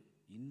அன்பு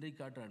இன்றைக்கு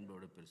காட்டுற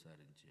அன்போட பெருசாக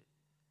இருந்துச்சு.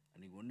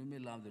 அன்றைக்கி ஒன்றுமே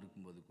இல்லாமல்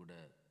இருக்கும்போது கூட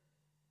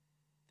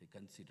they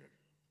considered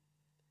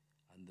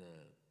அந்த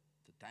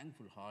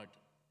thankful heart,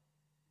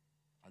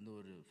 அந்த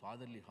ஒரு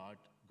fatherly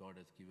heart God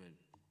has given.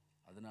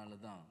 அதனால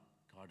தான்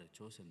God has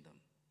chosen them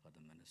for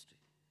the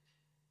ministry.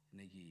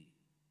 இன்றைக்கி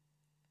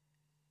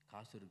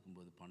காசு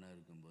இருக்கும்போது, பணம்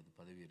இருக்கும்போது,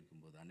 பதவி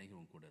இருக்கும்போது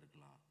அநேகம் கூட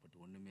இருக்கலாம். பட்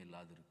ஒன்றுமே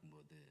இல்லாத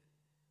இருக்கும்போது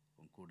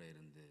உங்க கூட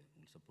இருந்து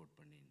உங்களுக்கு சப்போர்ட்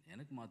பண்ணி,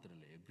 எனக்கு மாத்திரம்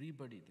இல்லை,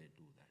 everybody they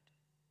do that.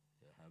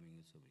 They are having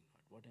a serving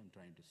heart. What I am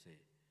trying to say,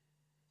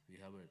 we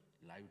have a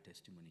live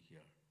testimony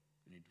here.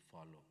 We need to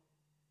follow.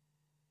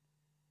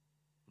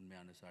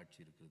 உண்மையான சாட்சி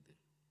இருக்கிறது.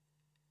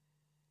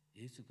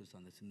 இயேசு கிறிஸ்து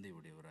அந்த சிந்தை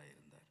உடையவராக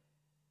இருந்தார்.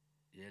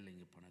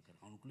 ஏழைங்க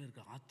பணக்காரர், அவனுக்குள்ளே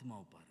இருக்கிற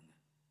ஆத்மாவை பாருங்கள்.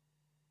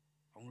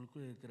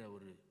 அவங்களுக்குள்ளே இருக்கிற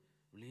ஒரு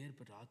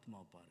வெளியேற்பட்ட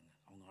ஆத்மாவை பாருங்கள்.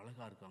 அவங்க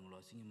அழகாக இருக்காங்களோ,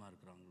 அசிங்கமாக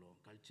இருக்கிறாங்களோ,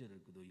 கல்ச்சர்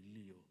இருக்குதோ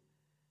இல்லையோ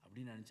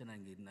அப்படின்னு நினச்சா நான்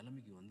இங்கே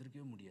நிலைமைக்கு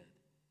வந்திருக்கவே முடியாது.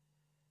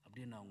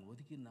 அப்படியே நான் அவங்க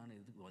ஒதுக்கி நான்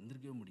இதுக்கு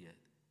வந்திருக்கவே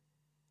முடியாது.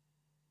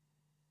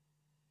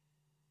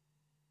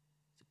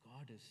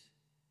 God is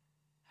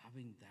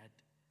having that.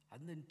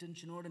 அந்த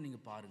இன்டென்ஷனோடு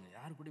நீங்கள் பாருங்கள்.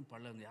 யாரு கூடயும்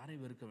பழங்க,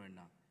 யாரையும் வெறுக்க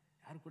வேண்டாம்,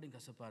 யாரு கூடயும்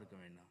கசப்பாக இருக்க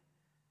வேண்டாம்.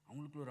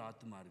 அவங்களுக்குள்ள ஒரு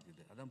ஆத்மா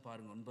இருக்குது. அதான்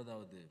பாருங்கள்,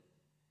 9வது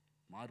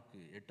மார்க்கு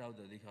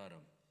 8வது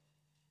அதிகாரம்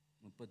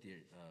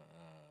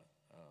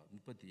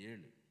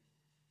 37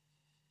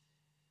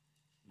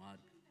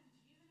 மார்க்.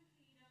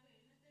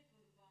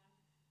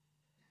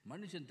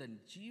 மனுஷன் தன்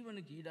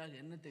ஜீவனுக்கு ஈடாக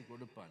எண்ணத்தை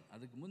கொடுப்பான்.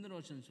 அதுக்கு முந்தின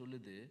வருஷம்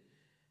சொல்லுது,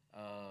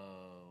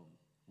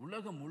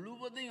 உலகம்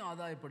முழுவதையும்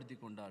ஆதாயப்படுத்தி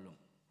கொண்டாலும்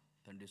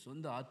தன்னுடைய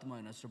சொந்த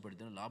ஆத்மாவை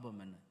நஷ்டப்படுத்தின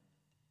லாபம் என்ன?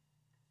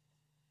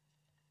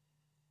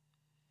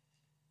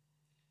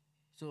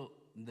 ஸோ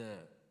இந்த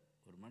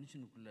ஒரு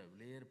மனுஷனுக்குள்ளே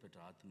விலையேற பெற்ற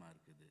ஆத்மா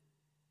இருக்குது.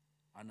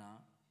 ஆனால்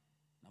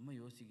நம்ம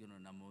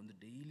யோசிக்கணும், நம்ம வந்து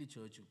டெய்லி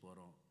சர்ச்சுக்கு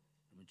போகிறோம்,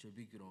 நம்ம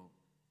செபிக்கிறோம்,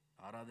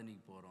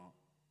 ஆராதனைக்கு போகிறோம்,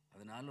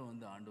 அதனால்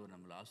வந்து ஆண்டவர்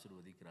நம்மளை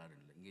ஆசீர்வதிக்கிறாரு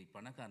இல்லை. இங்கே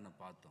பணக்காரனை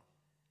பார்த்தோம்,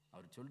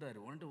 அவர் சொல்கிறாரு,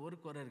 உன்கிட்ட ஒரு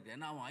குறை இருக்குது.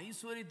 ஏன்னா அவன்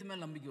ஐஸ்வர்யத்து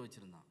மேலே நம்பிக்கை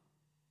வச்சுருந்தான்,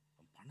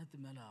 அவன் பணத்து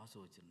மேலே ஆசை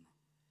வச்சுருந்தான்.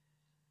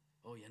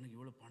 ஓ எனக்கு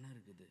இவ்வளோ பணம்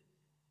இருக்குது,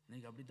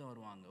 இன்றைக்கி அப்படி தான்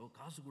வருவாங்க. ஓ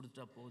காசு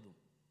கொடுத்துட்டா போதும்,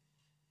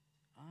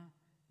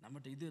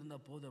 நம்மகிட்ட இது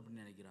இருந்தால் போதும்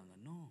அப்படின்னு நினைக்கிறாங்க.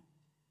 No,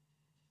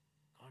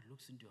 God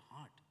looks into your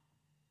heart.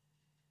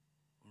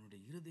 உன்னுடைய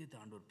இருதயத்தை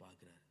ஆண்டவர்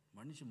பார்க்குறார்.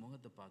 மனுஷன்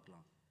முகத்தை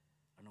பார்க்கலாம்,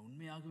 ஆனால்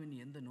உண்மையாகவே நீ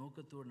எந்த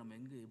நோக்கத்தோடு நம்ம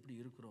எங்கே எப்படி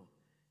இருக்கிறோம்.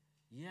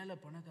 ஏழை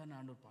பணக்காரன்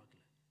ஆண்டவர்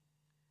பார்க்கல.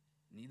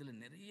 நீ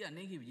இதில் நிறைய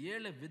அநேக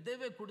ஏழை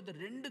விதவை கொடுத்த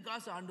 2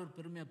 காசு ஆண்டவர்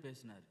பெருமையாக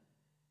பேசினார்.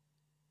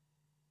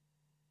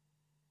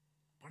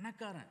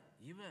 பணக்காரன்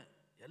இவன்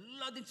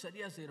எல்லாத்தையும்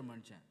சரியாக செய்கிற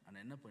மனுஷன்.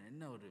 ஆனால்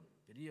என்ன ஒரு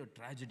பெரிய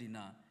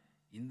ட்ராஜடினா,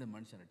 இந்த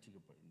மனுஷன்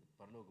ரட்சிக்கப்படும், இந்த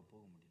பரலோகம்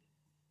போக முடியல.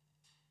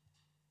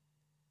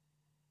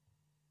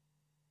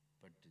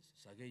 பட்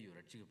சகையு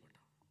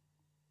ரட்சிக்கப்பட்டான்.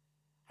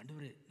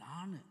 ஆண்டவரே,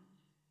 நான்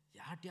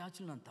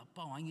யார்ட்டையாச்சும் நான்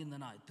தப்பாக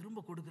வாங்கியிருந்தேனா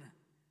திரும்ப கொடுக்குறேன்.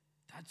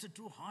 That's a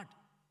true heart.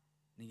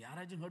 நீங்கள்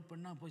யாராச்சும் ஹர்ட்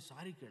பண்ணால் போய்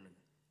சாரி கேளுங்க.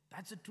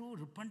 That's a true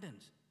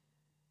repentance.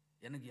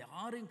 எனக்கு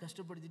யாரையும்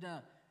கஷ்டப்படுத்திட்டா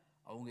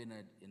அவங்க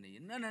என்னை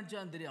என்ன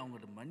நினச்சாலும் தெரியும்,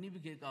 அவங்கள்ட்ட மன்னிப்பு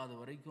கேட்காத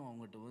வரைக்கும்,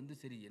 அவங்ககிட்ட வந்து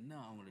சரி என்ன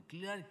அவங்கள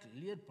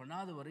கிளியர்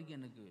பண்ணாத வரைக்கும்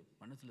எனக்கு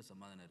மனசில்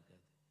சமாதானம்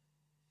இருக்காது.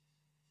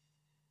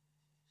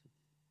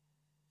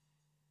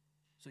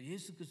 ஸோ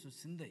இயேசு கிறிஸ்து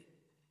சிந்தை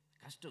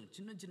கஷ்டம்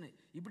சின்ன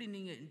இப்படி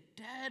நீங்கள்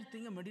என்டையர்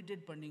திங்கை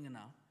மெடிடேட்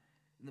பண்ணிங்கன்னா,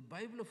 இந்த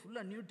பைபிளை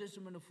ஃபுல்லாக நியூ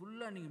டெஸ்டமெண்ட்டை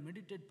ஃபுல்லாக நீங்கள்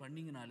மெடிடேட்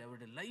பண்ணிங்கனாலே,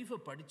 அவருடைய லைஃப்பை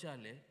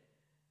படித்தாலே,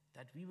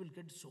 that we will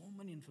get so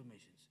many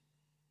informations.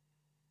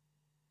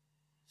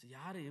 So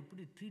யாரை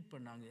எப்படி ட்ரீட்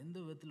பண்ணாங்க, எந்த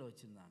விதத்தில்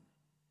வச்சுருந்தாங்க,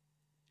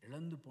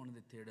 இழந்து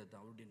போனதை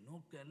தேடத்தான் அவருடைய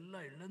நோக்கம்.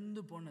 எல்லாம்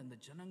இழந்து போன இந்த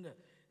ஜனங்க,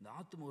 இந்த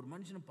ஆத்மா, ஒரு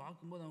மனுஷனை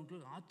பார்க்கும்போது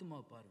அவங்களுக்கு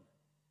ஆத்மாவை பாருங்கள்.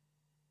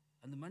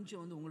 அந்த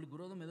மனுஷன் வந்து உங்களுக்கு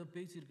விரோதம் ஏதோ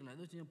பேசியிருக்கலாம்,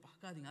 ஏதோ செஞ்சு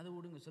பார்க்காதீங்க, அதை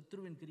விடுங்க,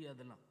 சத்ருவின் கிரியை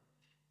அதெல்லாம்.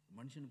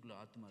 மனுஷனுக்குள்ள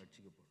ஆத்மா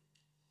ரட்சிக்கப்படும்.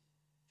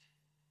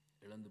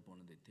 இழந்து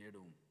போனதை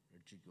தேடவும்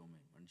ரட்சிக்கவுமே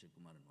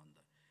மனுஷகுமாரன்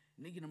வந்தார்.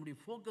 இன்றைக்கி நம்முடைய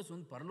ஃபோக்கஸ்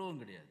வந்து பரலோகம்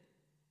கிடையாது.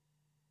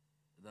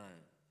 அதான்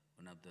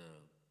ஒன் ஆஃப் த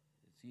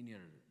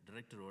சீனியர்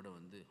டைரக்டரோட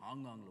வந்து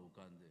ஹாங்காங்கில்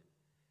உட்காந்து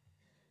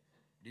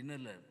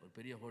டின்னரில் ஒரு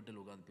பெரிய ஹோட்டல்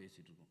உட்காந்து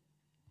பேசிகிட்டு இருக்கோம்.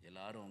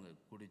 எல்லோரும் அவங்க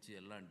குடித்து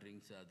எல்லாம்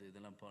ட்ரிங்க்ஸ் அது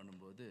இதெல்லாம்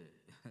பண்ணும்போது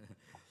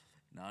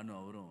நானும்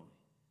அவரும்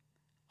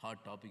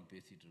ஹாட் டாபிக்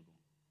பேசிகிட்டு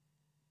இருக்கோம்.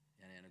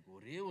 ஏன்னா எனக்கு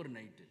ஒரே ஒரு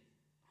நைட்டு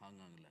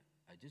ஹாங்காங்கில்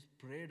I just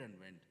prayed and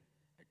went.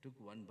 I took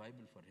one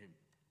Bible for him.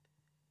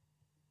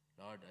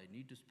 Lord, I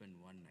need to spend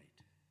one night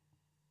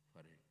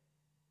for him.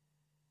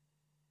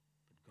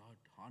 But God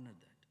honored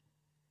that.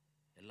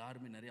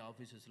 எல்லாருமே நிறைய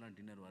ஆஃபீஸர்ஸ்லாம்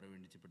டின்னர் வர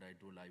வேண்டிச்சு. But I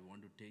told I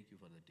want to take you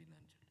for the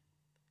டின்னர்னு சொல்லி.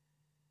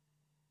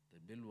 The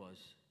bill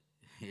was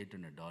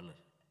 $800.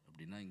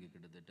 அப்படின்னா இங்கே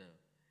கிட்டத்தட்ட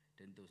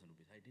 10,000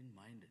 rupees. I didn't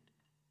mind it.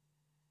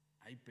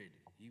 I paid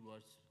it. He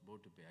was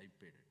about to pay. I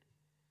paid it.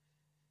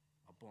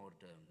 அப்போ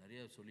அவர்கிட்ட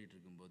நிறைய சொல்லிட்டு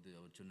இருக்கும்போது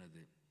அவர்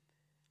சொன்னது,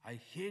 I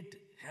hate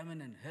heaven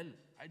and hell.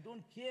 I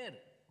don't care.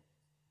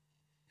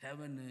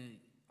 Heaven,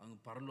 அங்கே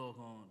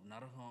பரலோகம்,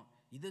 நரகம்,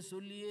 இதை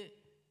சொல்லியே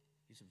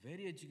is a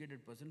very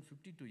educated person,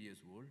 52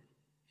 years old.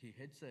 He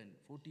heads in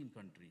 14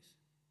 countries.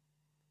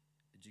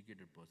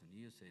 Educated person.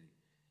 He is saying,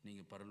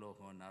 நீங்கள்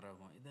பரலோகம்,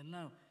 நரகம்,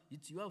 இதெல்லாம்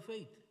it's your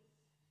faith.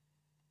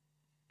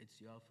 It's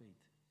your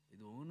faith.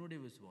 இது உன்னுடைய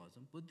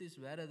விசுவாசம். புத்திஸ்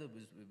வேற எதை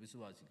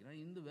விசுவாசிக்கிறான்,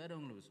 இந்து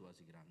வேறவங்களை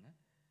விசுவாசிக்கிறாங்க.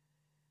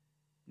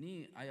 நீ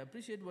I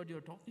appreciate what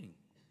you are docking,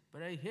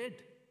 but I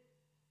had.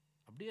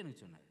 அப்படியே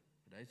எனக்கு சொன்னார்.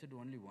 But I set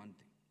only one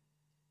thing.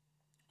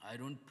 I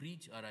don't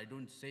preach or I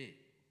don't say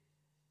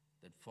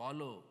that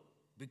follow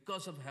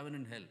because of heaven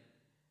and hell.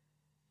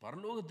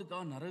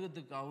 பரலோகத்துக்காகவும்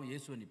நரகத்துக்காகவும்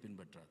இயேசுவை நீ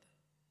பின்பற்றாத.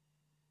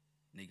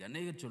 இன்னைக்கு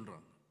அநேகர்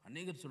சொல்கிறாங்க,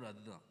 அநேகர் சொல்கிற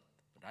அதுதான்.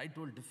 But I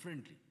told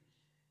differently.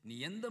 நீ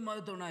எந்த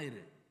மதத்தவனா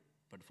இரு,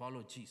 பட்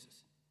ஃபாலோ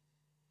ஜீசஸ்.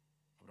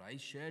 அப்புறம் ஐ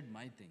shirt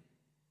my thing.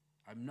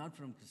 I am not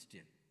from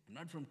Christian, I am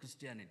not from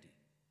Christianity.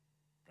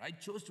 I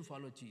chose to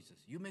follow Jesus.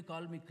 You may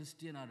call me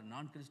Christian or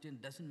non-Christian,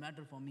 doesn't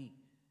matter for me.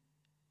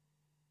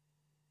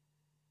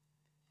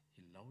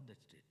 He loved that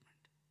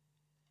statement.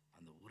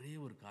 அந்த ஒரே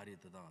ஒரு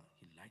காரியத்தை தான்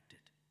he liked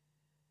it.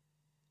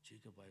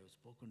 Jacob, I have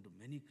spoken to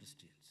many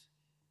Christians,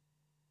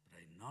 but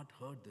I not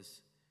heard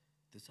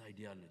this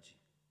ideology.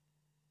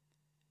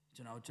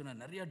 அவர் சொன்ன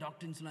நிறைய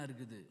டாக்டரின்ஸ்லாம்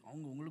இருக்குது,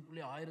 அவங்க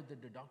உங்களுக்குள்ளே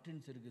 1008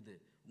 டாக்டரின்ஸ் இருக்குது,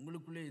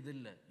 உங்களுக்குள்ளே இது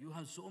இல்லை. You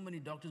have so many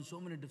doctrines,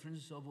 so many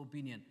differences of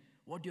opinion.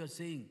 What you are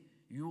saying,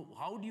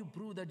 how do you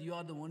prove that you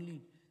are the only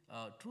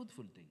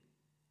truthful thing?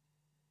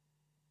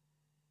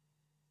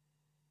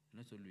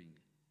 என்ன சொல்வீங்க?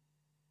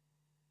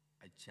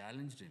 I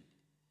challenged him.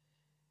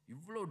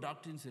 இவ்வளோ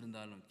டாக்டரின்ஸ்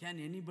இருந்தாலும், can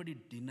anybody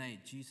deny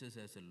Jesus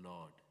as a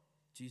Lord?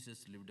 Jesus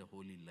lived a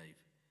holy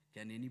life.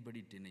 Can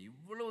anybody deny?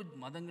 இவ்வளோ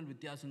மதங்கள்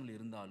வித்தியாசங்கள்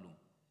இருந்தாலும்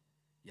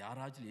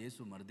யாராச்சும்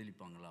இயேசு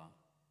மறுதலிப்பாங்களா?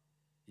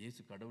 இயேசு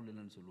கடவுள்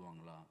இல்லைன்னு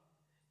சொல்லுவாங்களா?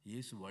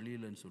 இயேசு வழி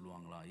இல்லைன்னு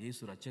சொல்லுவாங்களா?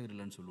 இயேசு ரட்சகர்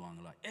இல்லைன்னு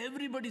சொல்லுவாங்களா?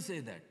 Everybody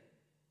say that.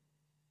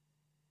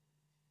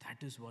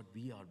 That is what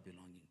we are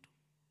belonging to.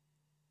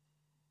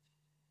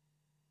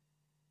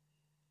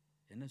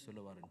 என்ன சொல்ல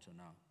வரேன்னு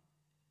சொன்னால்,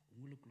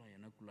 உங்களுக்குள்ளாய்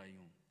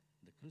எனக்குள்ளாயும்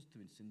இந்த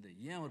கிறிஸ்துவின் சிந்தை.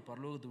 ஏன் அவர்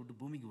பரலோகத்தை விட்டு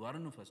பூமிக்கு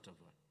வரணும்? ஃபர்ஸ்ட்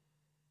ஆஃப் ஆல்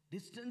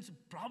டிஸ்டன்ஸ்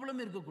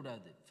ப்ராப்ளமே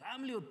இருக்கக்கூடாது,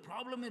 ஃபேமிலி ஒரு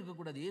ப்ராப்ளமே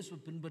இருக்கக்கூடாது. இயேசுவை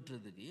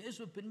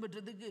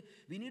பின்பற்றுறதுக்கு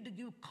we need to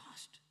give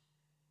cost.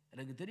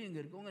 எனக்கு தெரியும்,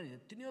 இங்கே இருக்கவங்க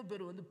எத்தனையோ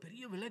பேர் வந்து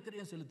பெரிய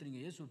விலைக்கரையாக செலுத்துறீங்க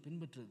இயேசுவை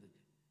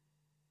பின்பற்றுறதுக்கு.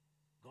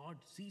 God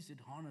sees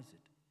it, honors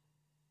it.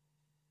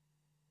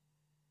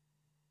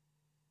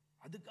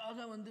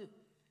 அதுக்காக வந்து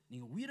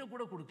நீங்கள் உயிரை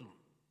கூட கொடுக்கலாம்.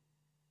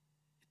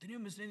 எத்தனையோ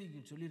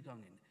மிஸ்லேனிக்கு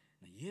சொல்லியிருக்காங்க,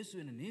 நான் இயேசு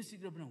என்னை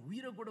நேசிக்கிறப்ப நான்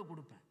உயிரை கூட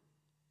கொடுப்பேன்.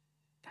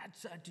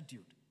 That's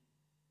attitude.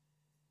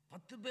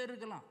 10 பேர்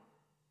இருக்கலாம்.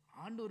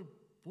 ஆண்டவர்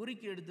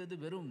பொறுக்கி எடுத்தது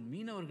வெறும்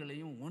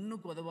மீனவர்களையும்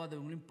ஒன்றுக்கு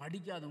உதவாதவங்களையும்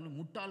படிக்காதவங்களையும்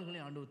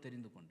முட்டாள்களையும் ஆண்டவர்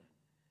தெரிந்து கொண்டார்.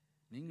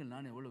 நீங்கள்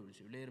நான் எவ்வளோ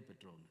விலையேற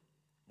பெற்றவங்க.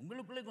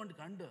 உங்களுக்குள்ளே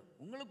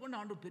கொண்டு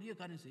ஆண்டவர் பெரிய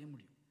காரியம் செய்ய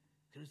முடியும்.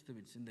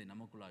 கிறிஸ்துவின் சிந்தை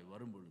நமக்குள்ளாய்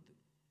வரும் பொழுது,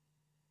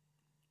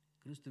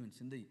 கிறிஸ்துவின்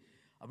சிந்தை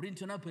அப்படின்னு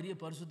சொன்னால் பெரிய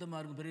பரிசுத்தமாக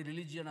இருக்கும், பெரிய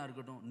ரிலீஜியனாக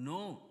இருக்கட்டும். நோ,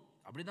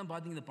 அப்படி தான்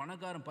பார்த்தீங்க. இந்த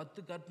பணக்காரன்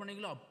 10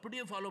 கற்பனைகளும்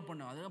அப்படியே ஃபாலோ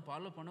பண்ண, அதெல்லாம்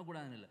ஃபாலோ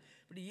பண்ணக்கூடாதுன்னு இல்லை.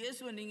 இப்படி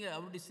இயேசுவை நீங்கள்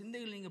அப்படி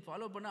சிந்தைகள் நீங்கள்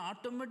ஃபாலோ பண்ண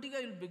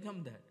ஆட்டோமேட்டிக்காக வில்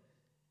பிகம் தட்.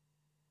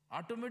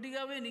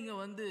 ஆட்டோமேட்டிக்காகவே நீங்கள்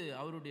வந்து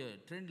அவருடைய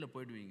ட்ரெண்டில்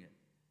போயிடுவீங்க.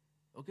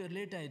 ஓகே,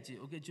 லேட் ஆயிடுச்சு,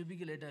 ஓகே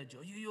ஜெபிக்க லேட் ஆயிடுச்சு,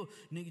 ஐயோ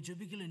இன்னைக்கு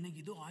ஜெபிக்கல,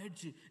 இன்னைக்கு ஏதோ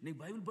ஆயிடுச்சு, இன்னைக்கு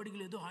பைபிள்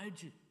படிக்கல, ஏதோ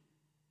ஆயிடுச்சு.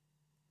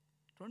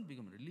 Don't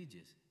become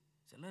religious.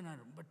 சில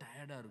நான் ரொம்ப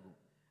டயர்டாக இருக்கும்,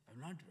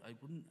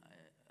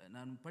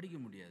 நான் படிக்க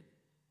முடியாது.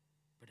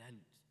 But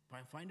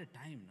I find a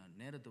time. நான்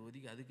நேரத்தை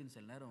ஒதுக்கி அதுக்குன்னு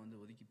சில நேரம் வந்து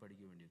ஒதுக்கி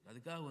படிக்க வேண்டியது.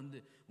 அதுக்காக வந்து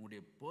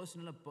உங்களுடைய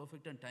பர்சனலாக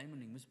பர்ஃபெக்டான டைமை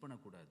நீங்கள் மிஸ்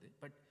பண்ணக்கூடாது.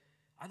 பட்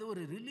அது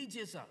ஒரு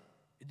ரிலீஜியஸாக,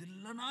 இது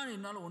இல்லைனா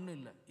என்னால் ஒன்றும்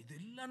இல்லை, இது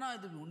இல்லைனா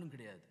இது ஒன்றும்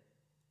கிடையாது.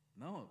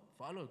 No,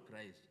 follow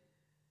Christ.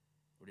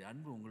 உடைய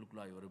அன்பு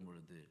உங்களுக்குள்ளாய் வரும்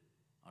பொழுது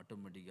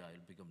ஆட்டோமேட்டிக்காக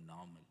இல் become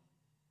normal.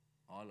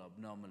 All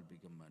abnormal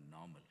become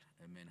normal.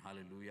 ஐ மீன்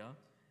ஹல்லேலூயா.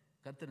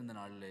 கர்த்தர் இந்த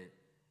நாளில்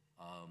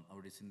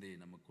அவருடைய சிந்தையை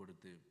நமக்கு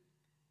கொடுத்து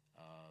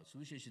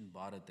சுவிசேஷன்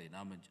பாரத்தை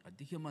நாம்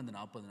அதிகமாக அந்த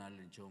 40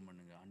 நாளில் நிச்சயம்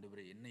பண்ணுங்க.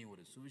 ஆண்டவரே, என்னை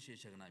ஒரு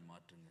சுவிசேஷகனாய்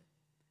மாற்றுங்க.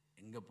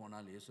 எங்கே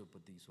போனாலும் இயேசுவை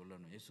பற்றி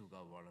சொல்லணும்,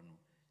 இயேசுக்காக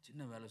வாழணும்.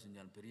 சின்ன வேலை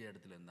செஞ்சாலும் பெரிய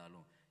இடத்துல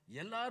இருந்தாலும்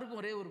எல்லாருக்கும்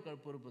ஒரே ஒரு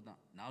பொறுப்பு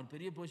தான். நான் ஒரு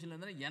பெரிய பொசிஷனில்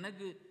இருந்தாலும்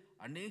எனக்கு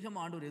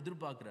அநேகமாக ஆண்டவர்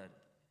எதிர்பார்க்குறாரு.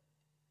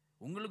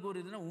 உங்களுக்கு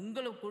ஒரு இதுனா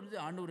உங்களை கொடுத்து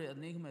ஆண்டவர்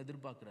அநேகமாக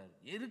எதிர்பார்க்குறாரு.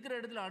 இருக்கிற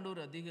இடத்துல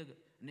ஆண்டவர்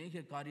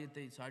அநேக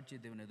காரியத்தை சாட்சிய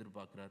தேவன்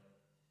எதிர்பார்க்குறார்.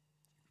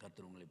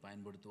 கர்த்தர் உங்களை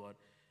பயன்படுத்துவார்.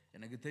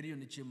 எனக்கு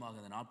தெரியும், நிச்சயமாக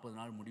அந்த 40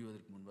 நாள்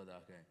முடிவதற்கு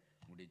முன்பதாக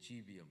உங்களுடைய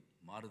ஜீவியம்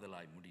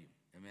மாறுதலாய் முடியும்.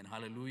 ஆமென்,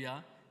 ஹல்லேலூயா.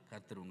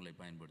 கர்த்தர் உங்களை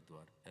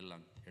பயன்படுத்துவார்.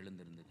 எல்லாம்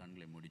எழுந்திருந்து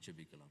கண்களை மூடி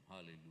ஜெபிக்கலாம்.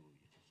 ஹல்லேலூயா.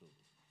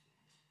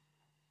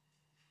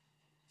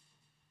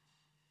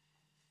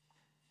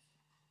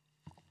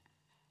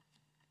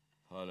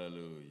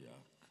 ஹல்லேலூயா.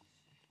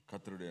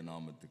 கர்த்தருடைய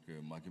நாமத்துக்கு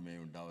மகிமை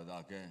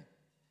உண்டாவதாக.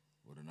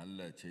 ஒரு நல்ல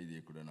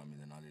செய்தியை கூட நாம்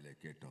இந்த நாளிலே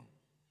கேட்டோம்.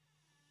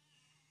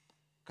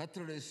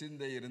 கர்த்தருடைய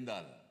சிந்தை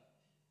இருந்தால்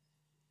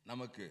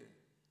நமக்கு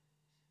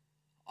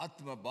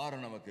ஆத்ம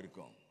பாரம் நமக்கு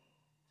இருக்கும்.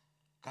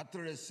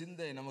 கர்த்தருடைய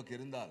சிந்தை நமக்கு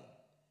இருந்தால்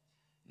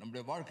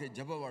நம்முடைய வாழ்க்கை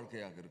ஜெப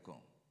வாழ்க்கையாக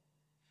இருக்கும்.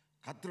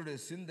 கர்த்தருடைய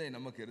சிந்தை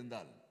நமக்கு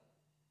இருந்தால்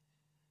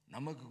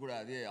நமக்கு கூட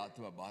அதே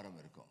ஆத்ம பாரம்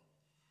இருக்கும்.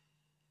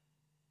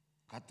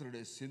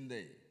 கர்த்தருடைய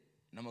சிந்தை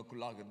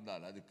நமக்குள்ளாக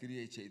இருந்தால் அது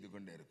கிரியை செய்து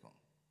கொண்டே இருக்கும்.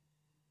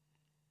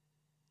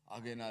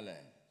 ஆகையினால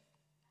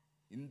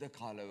இந்த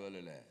கால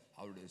வேளையில்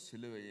அவருடைய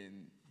சிலுவையின்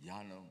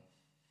தியானம்,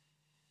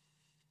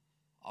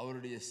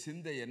 அவருடைய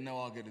சிந்தை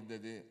என்னவாக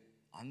இருந்தது,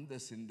 அந்த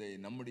சிந்தை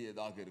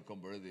நம்முடையதாக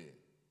இருக்கும் பொழுது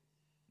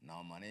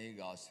நாம் அநேக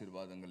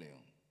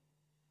ஆசீர்வாதங்களையும்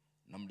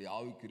நம்முடைய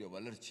ஆவிக்குரிய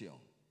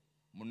வளர்ச்சியும்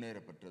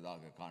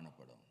முன்னேறப்பட்டதாக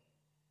காணப்படும்.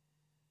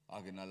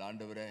 ஆகையினால்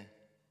ஆண்டவரே,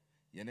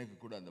 எனக்கு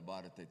கூட அந்த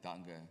பாரத்தை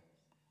தாங்க,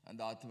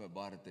 அந்த ஆத்ம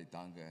பாரத்தை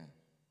தாங்க.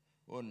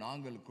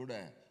 நாங்கள் கூட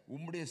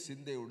உம்முடைய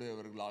சிந்தை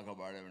உடையவர்களாக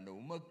வாழ வேண்டும்.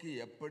 உமக்கு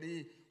எப்படி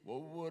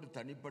ஒவ்வொரு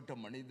தனிப்பட்ட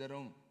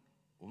மனிதரும்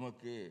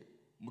உமக்கு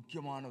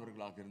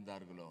முக்கியமானவர்களாக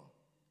இருந்தார்களோ,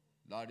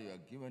 Lord, you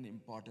have given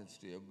importance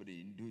to every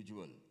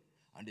individual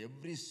and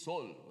every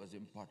soul was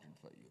important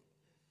for you.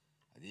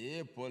 அதே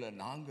போல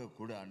நாங்கள்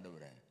கூட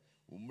ஆண்டவரே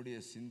உம்முடைய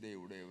சிந்தை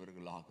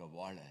உடையவர்களாக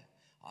வாழ,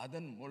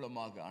 அதன்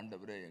மூலமாக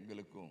ஆண்டவரே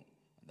எங்களுக்கும்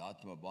அந்த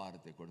ஆத்ம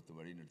பாரத்தை கொடுத்து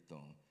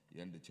வழிநடத்தும்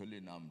என்று சொல்லி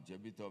நாம்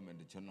ஜெபித்தோம்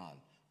என்று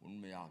சொன்னால்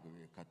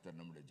உண்மையாகவே கர்த்தர்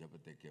நம்முடைய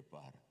ஜெபத்தை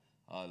கேட்பார்.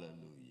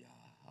 ஹல்லேலூயா,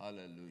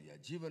 ஹல்லேலூயா.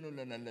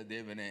 ஜீவனுள்ள நல்ல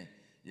தேவனே,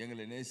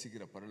 எங்களை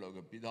நேசிக்கிற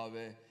பரலோக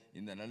பிதாவே,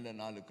 இந்த நல்ல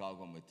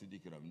நாளுக்காக உம்மை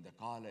துதிக்கிறோம். இந்த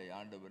காலை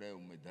ஆண்டவரே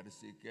உம்மை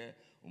தரிசிக்க,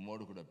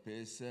 உம்மோடு கூட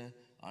பேச,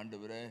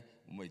 ஆண்டவரே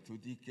உம்மை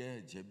துதிக்க,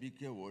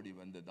 ஜெபிக்க ஓடி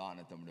வந்த தான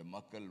தம்முடைய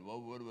மக்கள்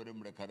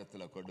ஒவ்வொருவரும்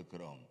கரத்தில்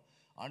கொடுக்கிறோம்.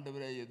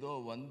 ஆண்டவரே, ஏதோ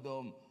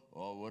வந்தோம்,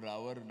 ஒரு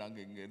அவர்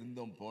நாங்கள் இங்கே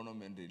இருந்தோம்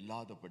போனோம் என்று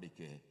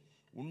இல்லாதபடிக்கு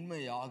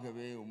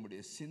உண்மையாகவே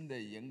உம்முடைய சிந்தை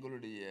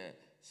எங்களுடைய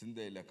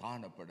சிந்தையில்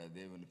காணப்பட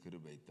தேவன்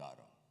கிருபை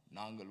தாரும்.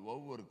 நாங்கள்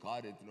ஒவ்வொரு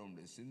காரியத்திலும்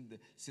உம்முடைய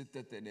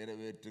சித்தத்தை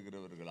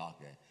நிறைவேற்றுகிறவர்களாக,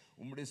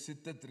 உம்முடைய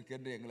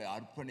சித்தத்திற்கென்று எங்களை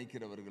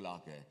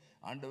அர்ப்பணிக்கிறவர்களாக,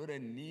 ஆண்டவரே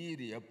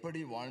நீர்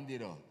எப்படி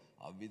வாழ்ந்தீரோ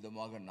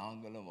அவ்விதமாக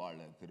நாங்களும் வாழ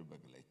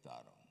கிருபைகளை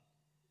தாரும்.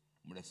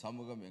 உம்முடைய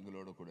சமூகம்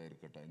எங்களோடு கூட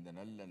இருக்கட்டும். இந்த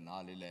நல்ல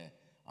நாளில்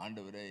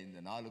ஆண்டவரே, இந்த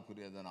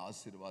நாளுக்குரியதான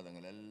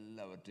ஆசீர்வாதங்கள்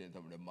எல்லாவற்றையும்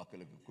தம்முடைய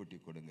மக்களுக்கு கூட்டி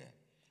கொடுங்க.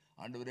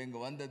 ஆண்டவரே,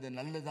 இங்கே வந்தது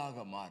நல்லதாக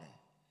மாற,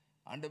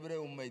 ஆண்டவரே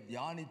உம்மை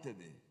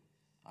தியானித்தது,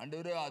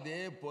 ஆண்டவரே அதே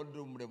போன்று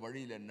உம்முடைய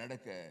வழியில்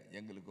நடக்க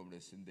எங்களுக்கு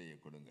உம்முடைய சிந்தையை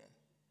கொடுங்க.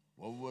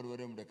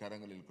 ஒவ்வொருவரையும் உம்முடைய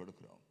கரங்களில்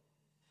கொடுக்கிறோம்.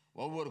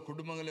 ஒவ்வொரு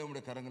குடும்பங்களையும்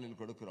உம்முடைய கரங்களில்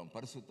கொடுக்கிறோம்.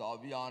 பரிசுத்த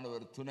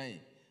ஆவியானவர் துணை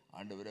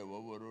ஆண்டவரே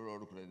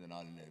ஒவ்வொருவரோடு கூட இந்த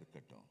நாளில்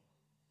இருக்கட்டும்.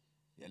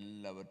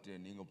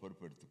 எல்லாவற்றையும் நீங்கள்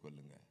பொறுப்பெடுத்துக்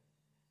கொள்ளுங்க.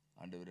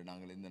 ஆண்டவரே,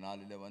 நாங்கள் இந்த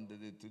நாளில்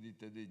வந்தது,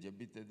 துதித்தது,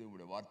 ஜெபித்தது,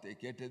 உம்முடைய வார்த்தையை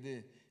கேட்டது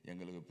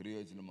எங்களுக்கு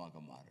பிரயோஜனமாக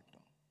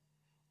மாறட்டும்.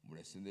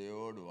 உம்முடைய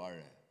சிந்தையோடு வாழ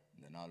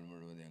இந்த நாள்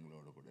முழுவதும்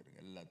எங்களோடு கூட இருங்க.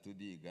 எல்லா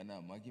துதி கன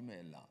மகிமை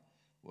எல்லாம்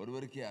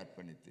ஒருவருக்கே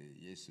அர்ப்பணித்து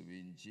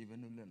இயேசுவின்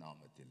ஜீவனுள்ள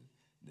நாமத்தில்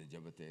இந்த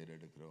ஜெபத்தை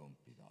ஏறெடுக்கிறோம்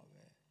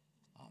பிதாவே,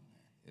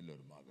 ஆமென்.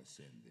 எல்லோருமாக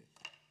சேர்ந்து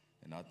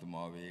என்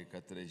ஆத்துமாவே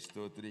கர்த்தரை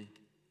ஸ்தோத்திரி,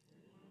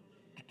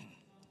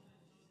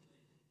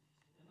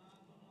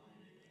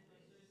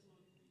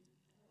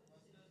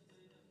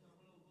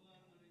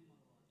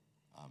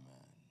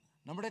 ஆமென்.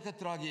 நம்முடைய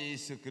கர்த்தராகிய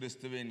இயேசு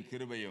கிறிஸ்துவின்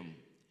கிருபையும்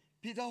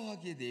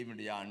பிதாவாகிய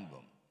தேவனுடைய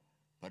அன்பும்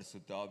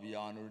பரிசுத்த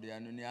ஆவியானவருடைய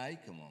அன்பின்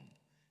ஐக்கியமும்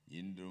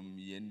இன்றும்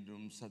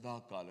என்றும் சதா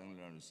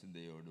காலங்களில்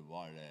சிந்தையோடு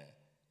வாழ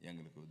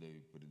எங்களுக்கு உதவி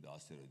புரிந்து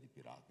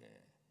ஆசீர்வதிப்பீராக.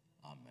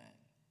 ஆமென்.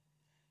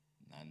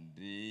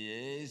 நன்றி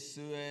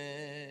இயேசுவே,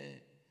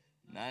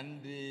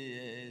 நன்றி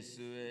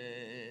இயேசுவே,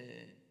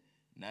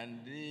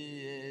 நன்றி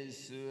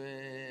இயேசுவே,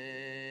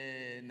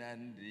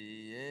 நன்றி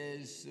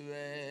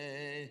இயேசுவே,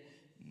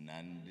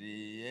 நன்றி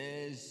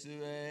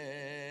இயேசுவே,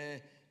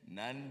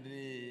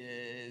 நன்றி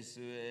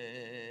இயேசுவே,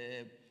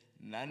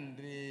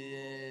 நன்றி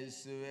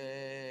இயேசுவே,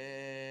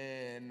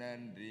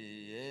 நன்றி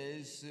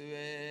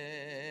இயேசுவே.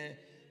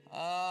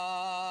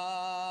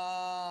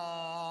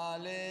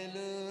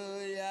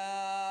 அல்லேலூயா,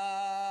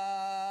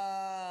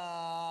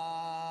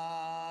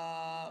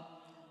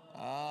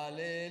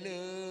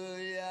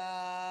 அல்லேலூயா,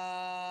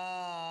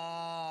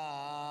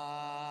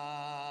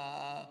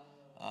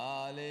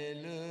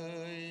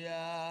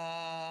 அல்லேலூயா,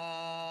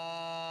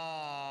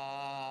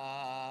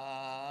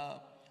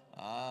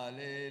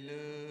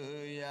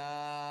 அல்லேலூயா,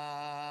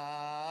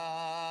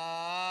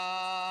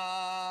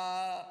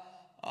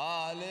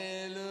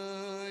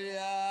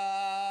 அல்லேலூயா,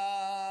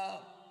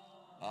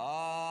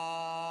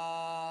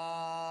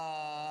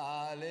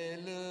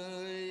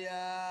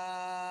 அல்லேலூயா,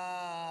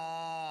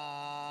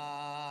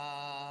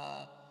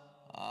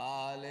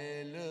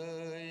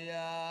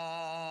 அல்லேலூயா,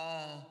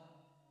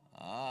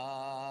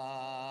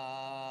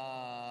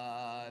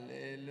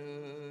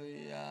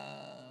 அல்லேலூயா.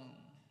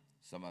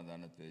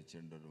 சமாதானத்தை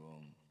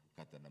சென்றுவோம்.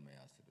 கர்த்தர் நம்மை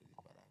ஆசீர்வதிப்பார்.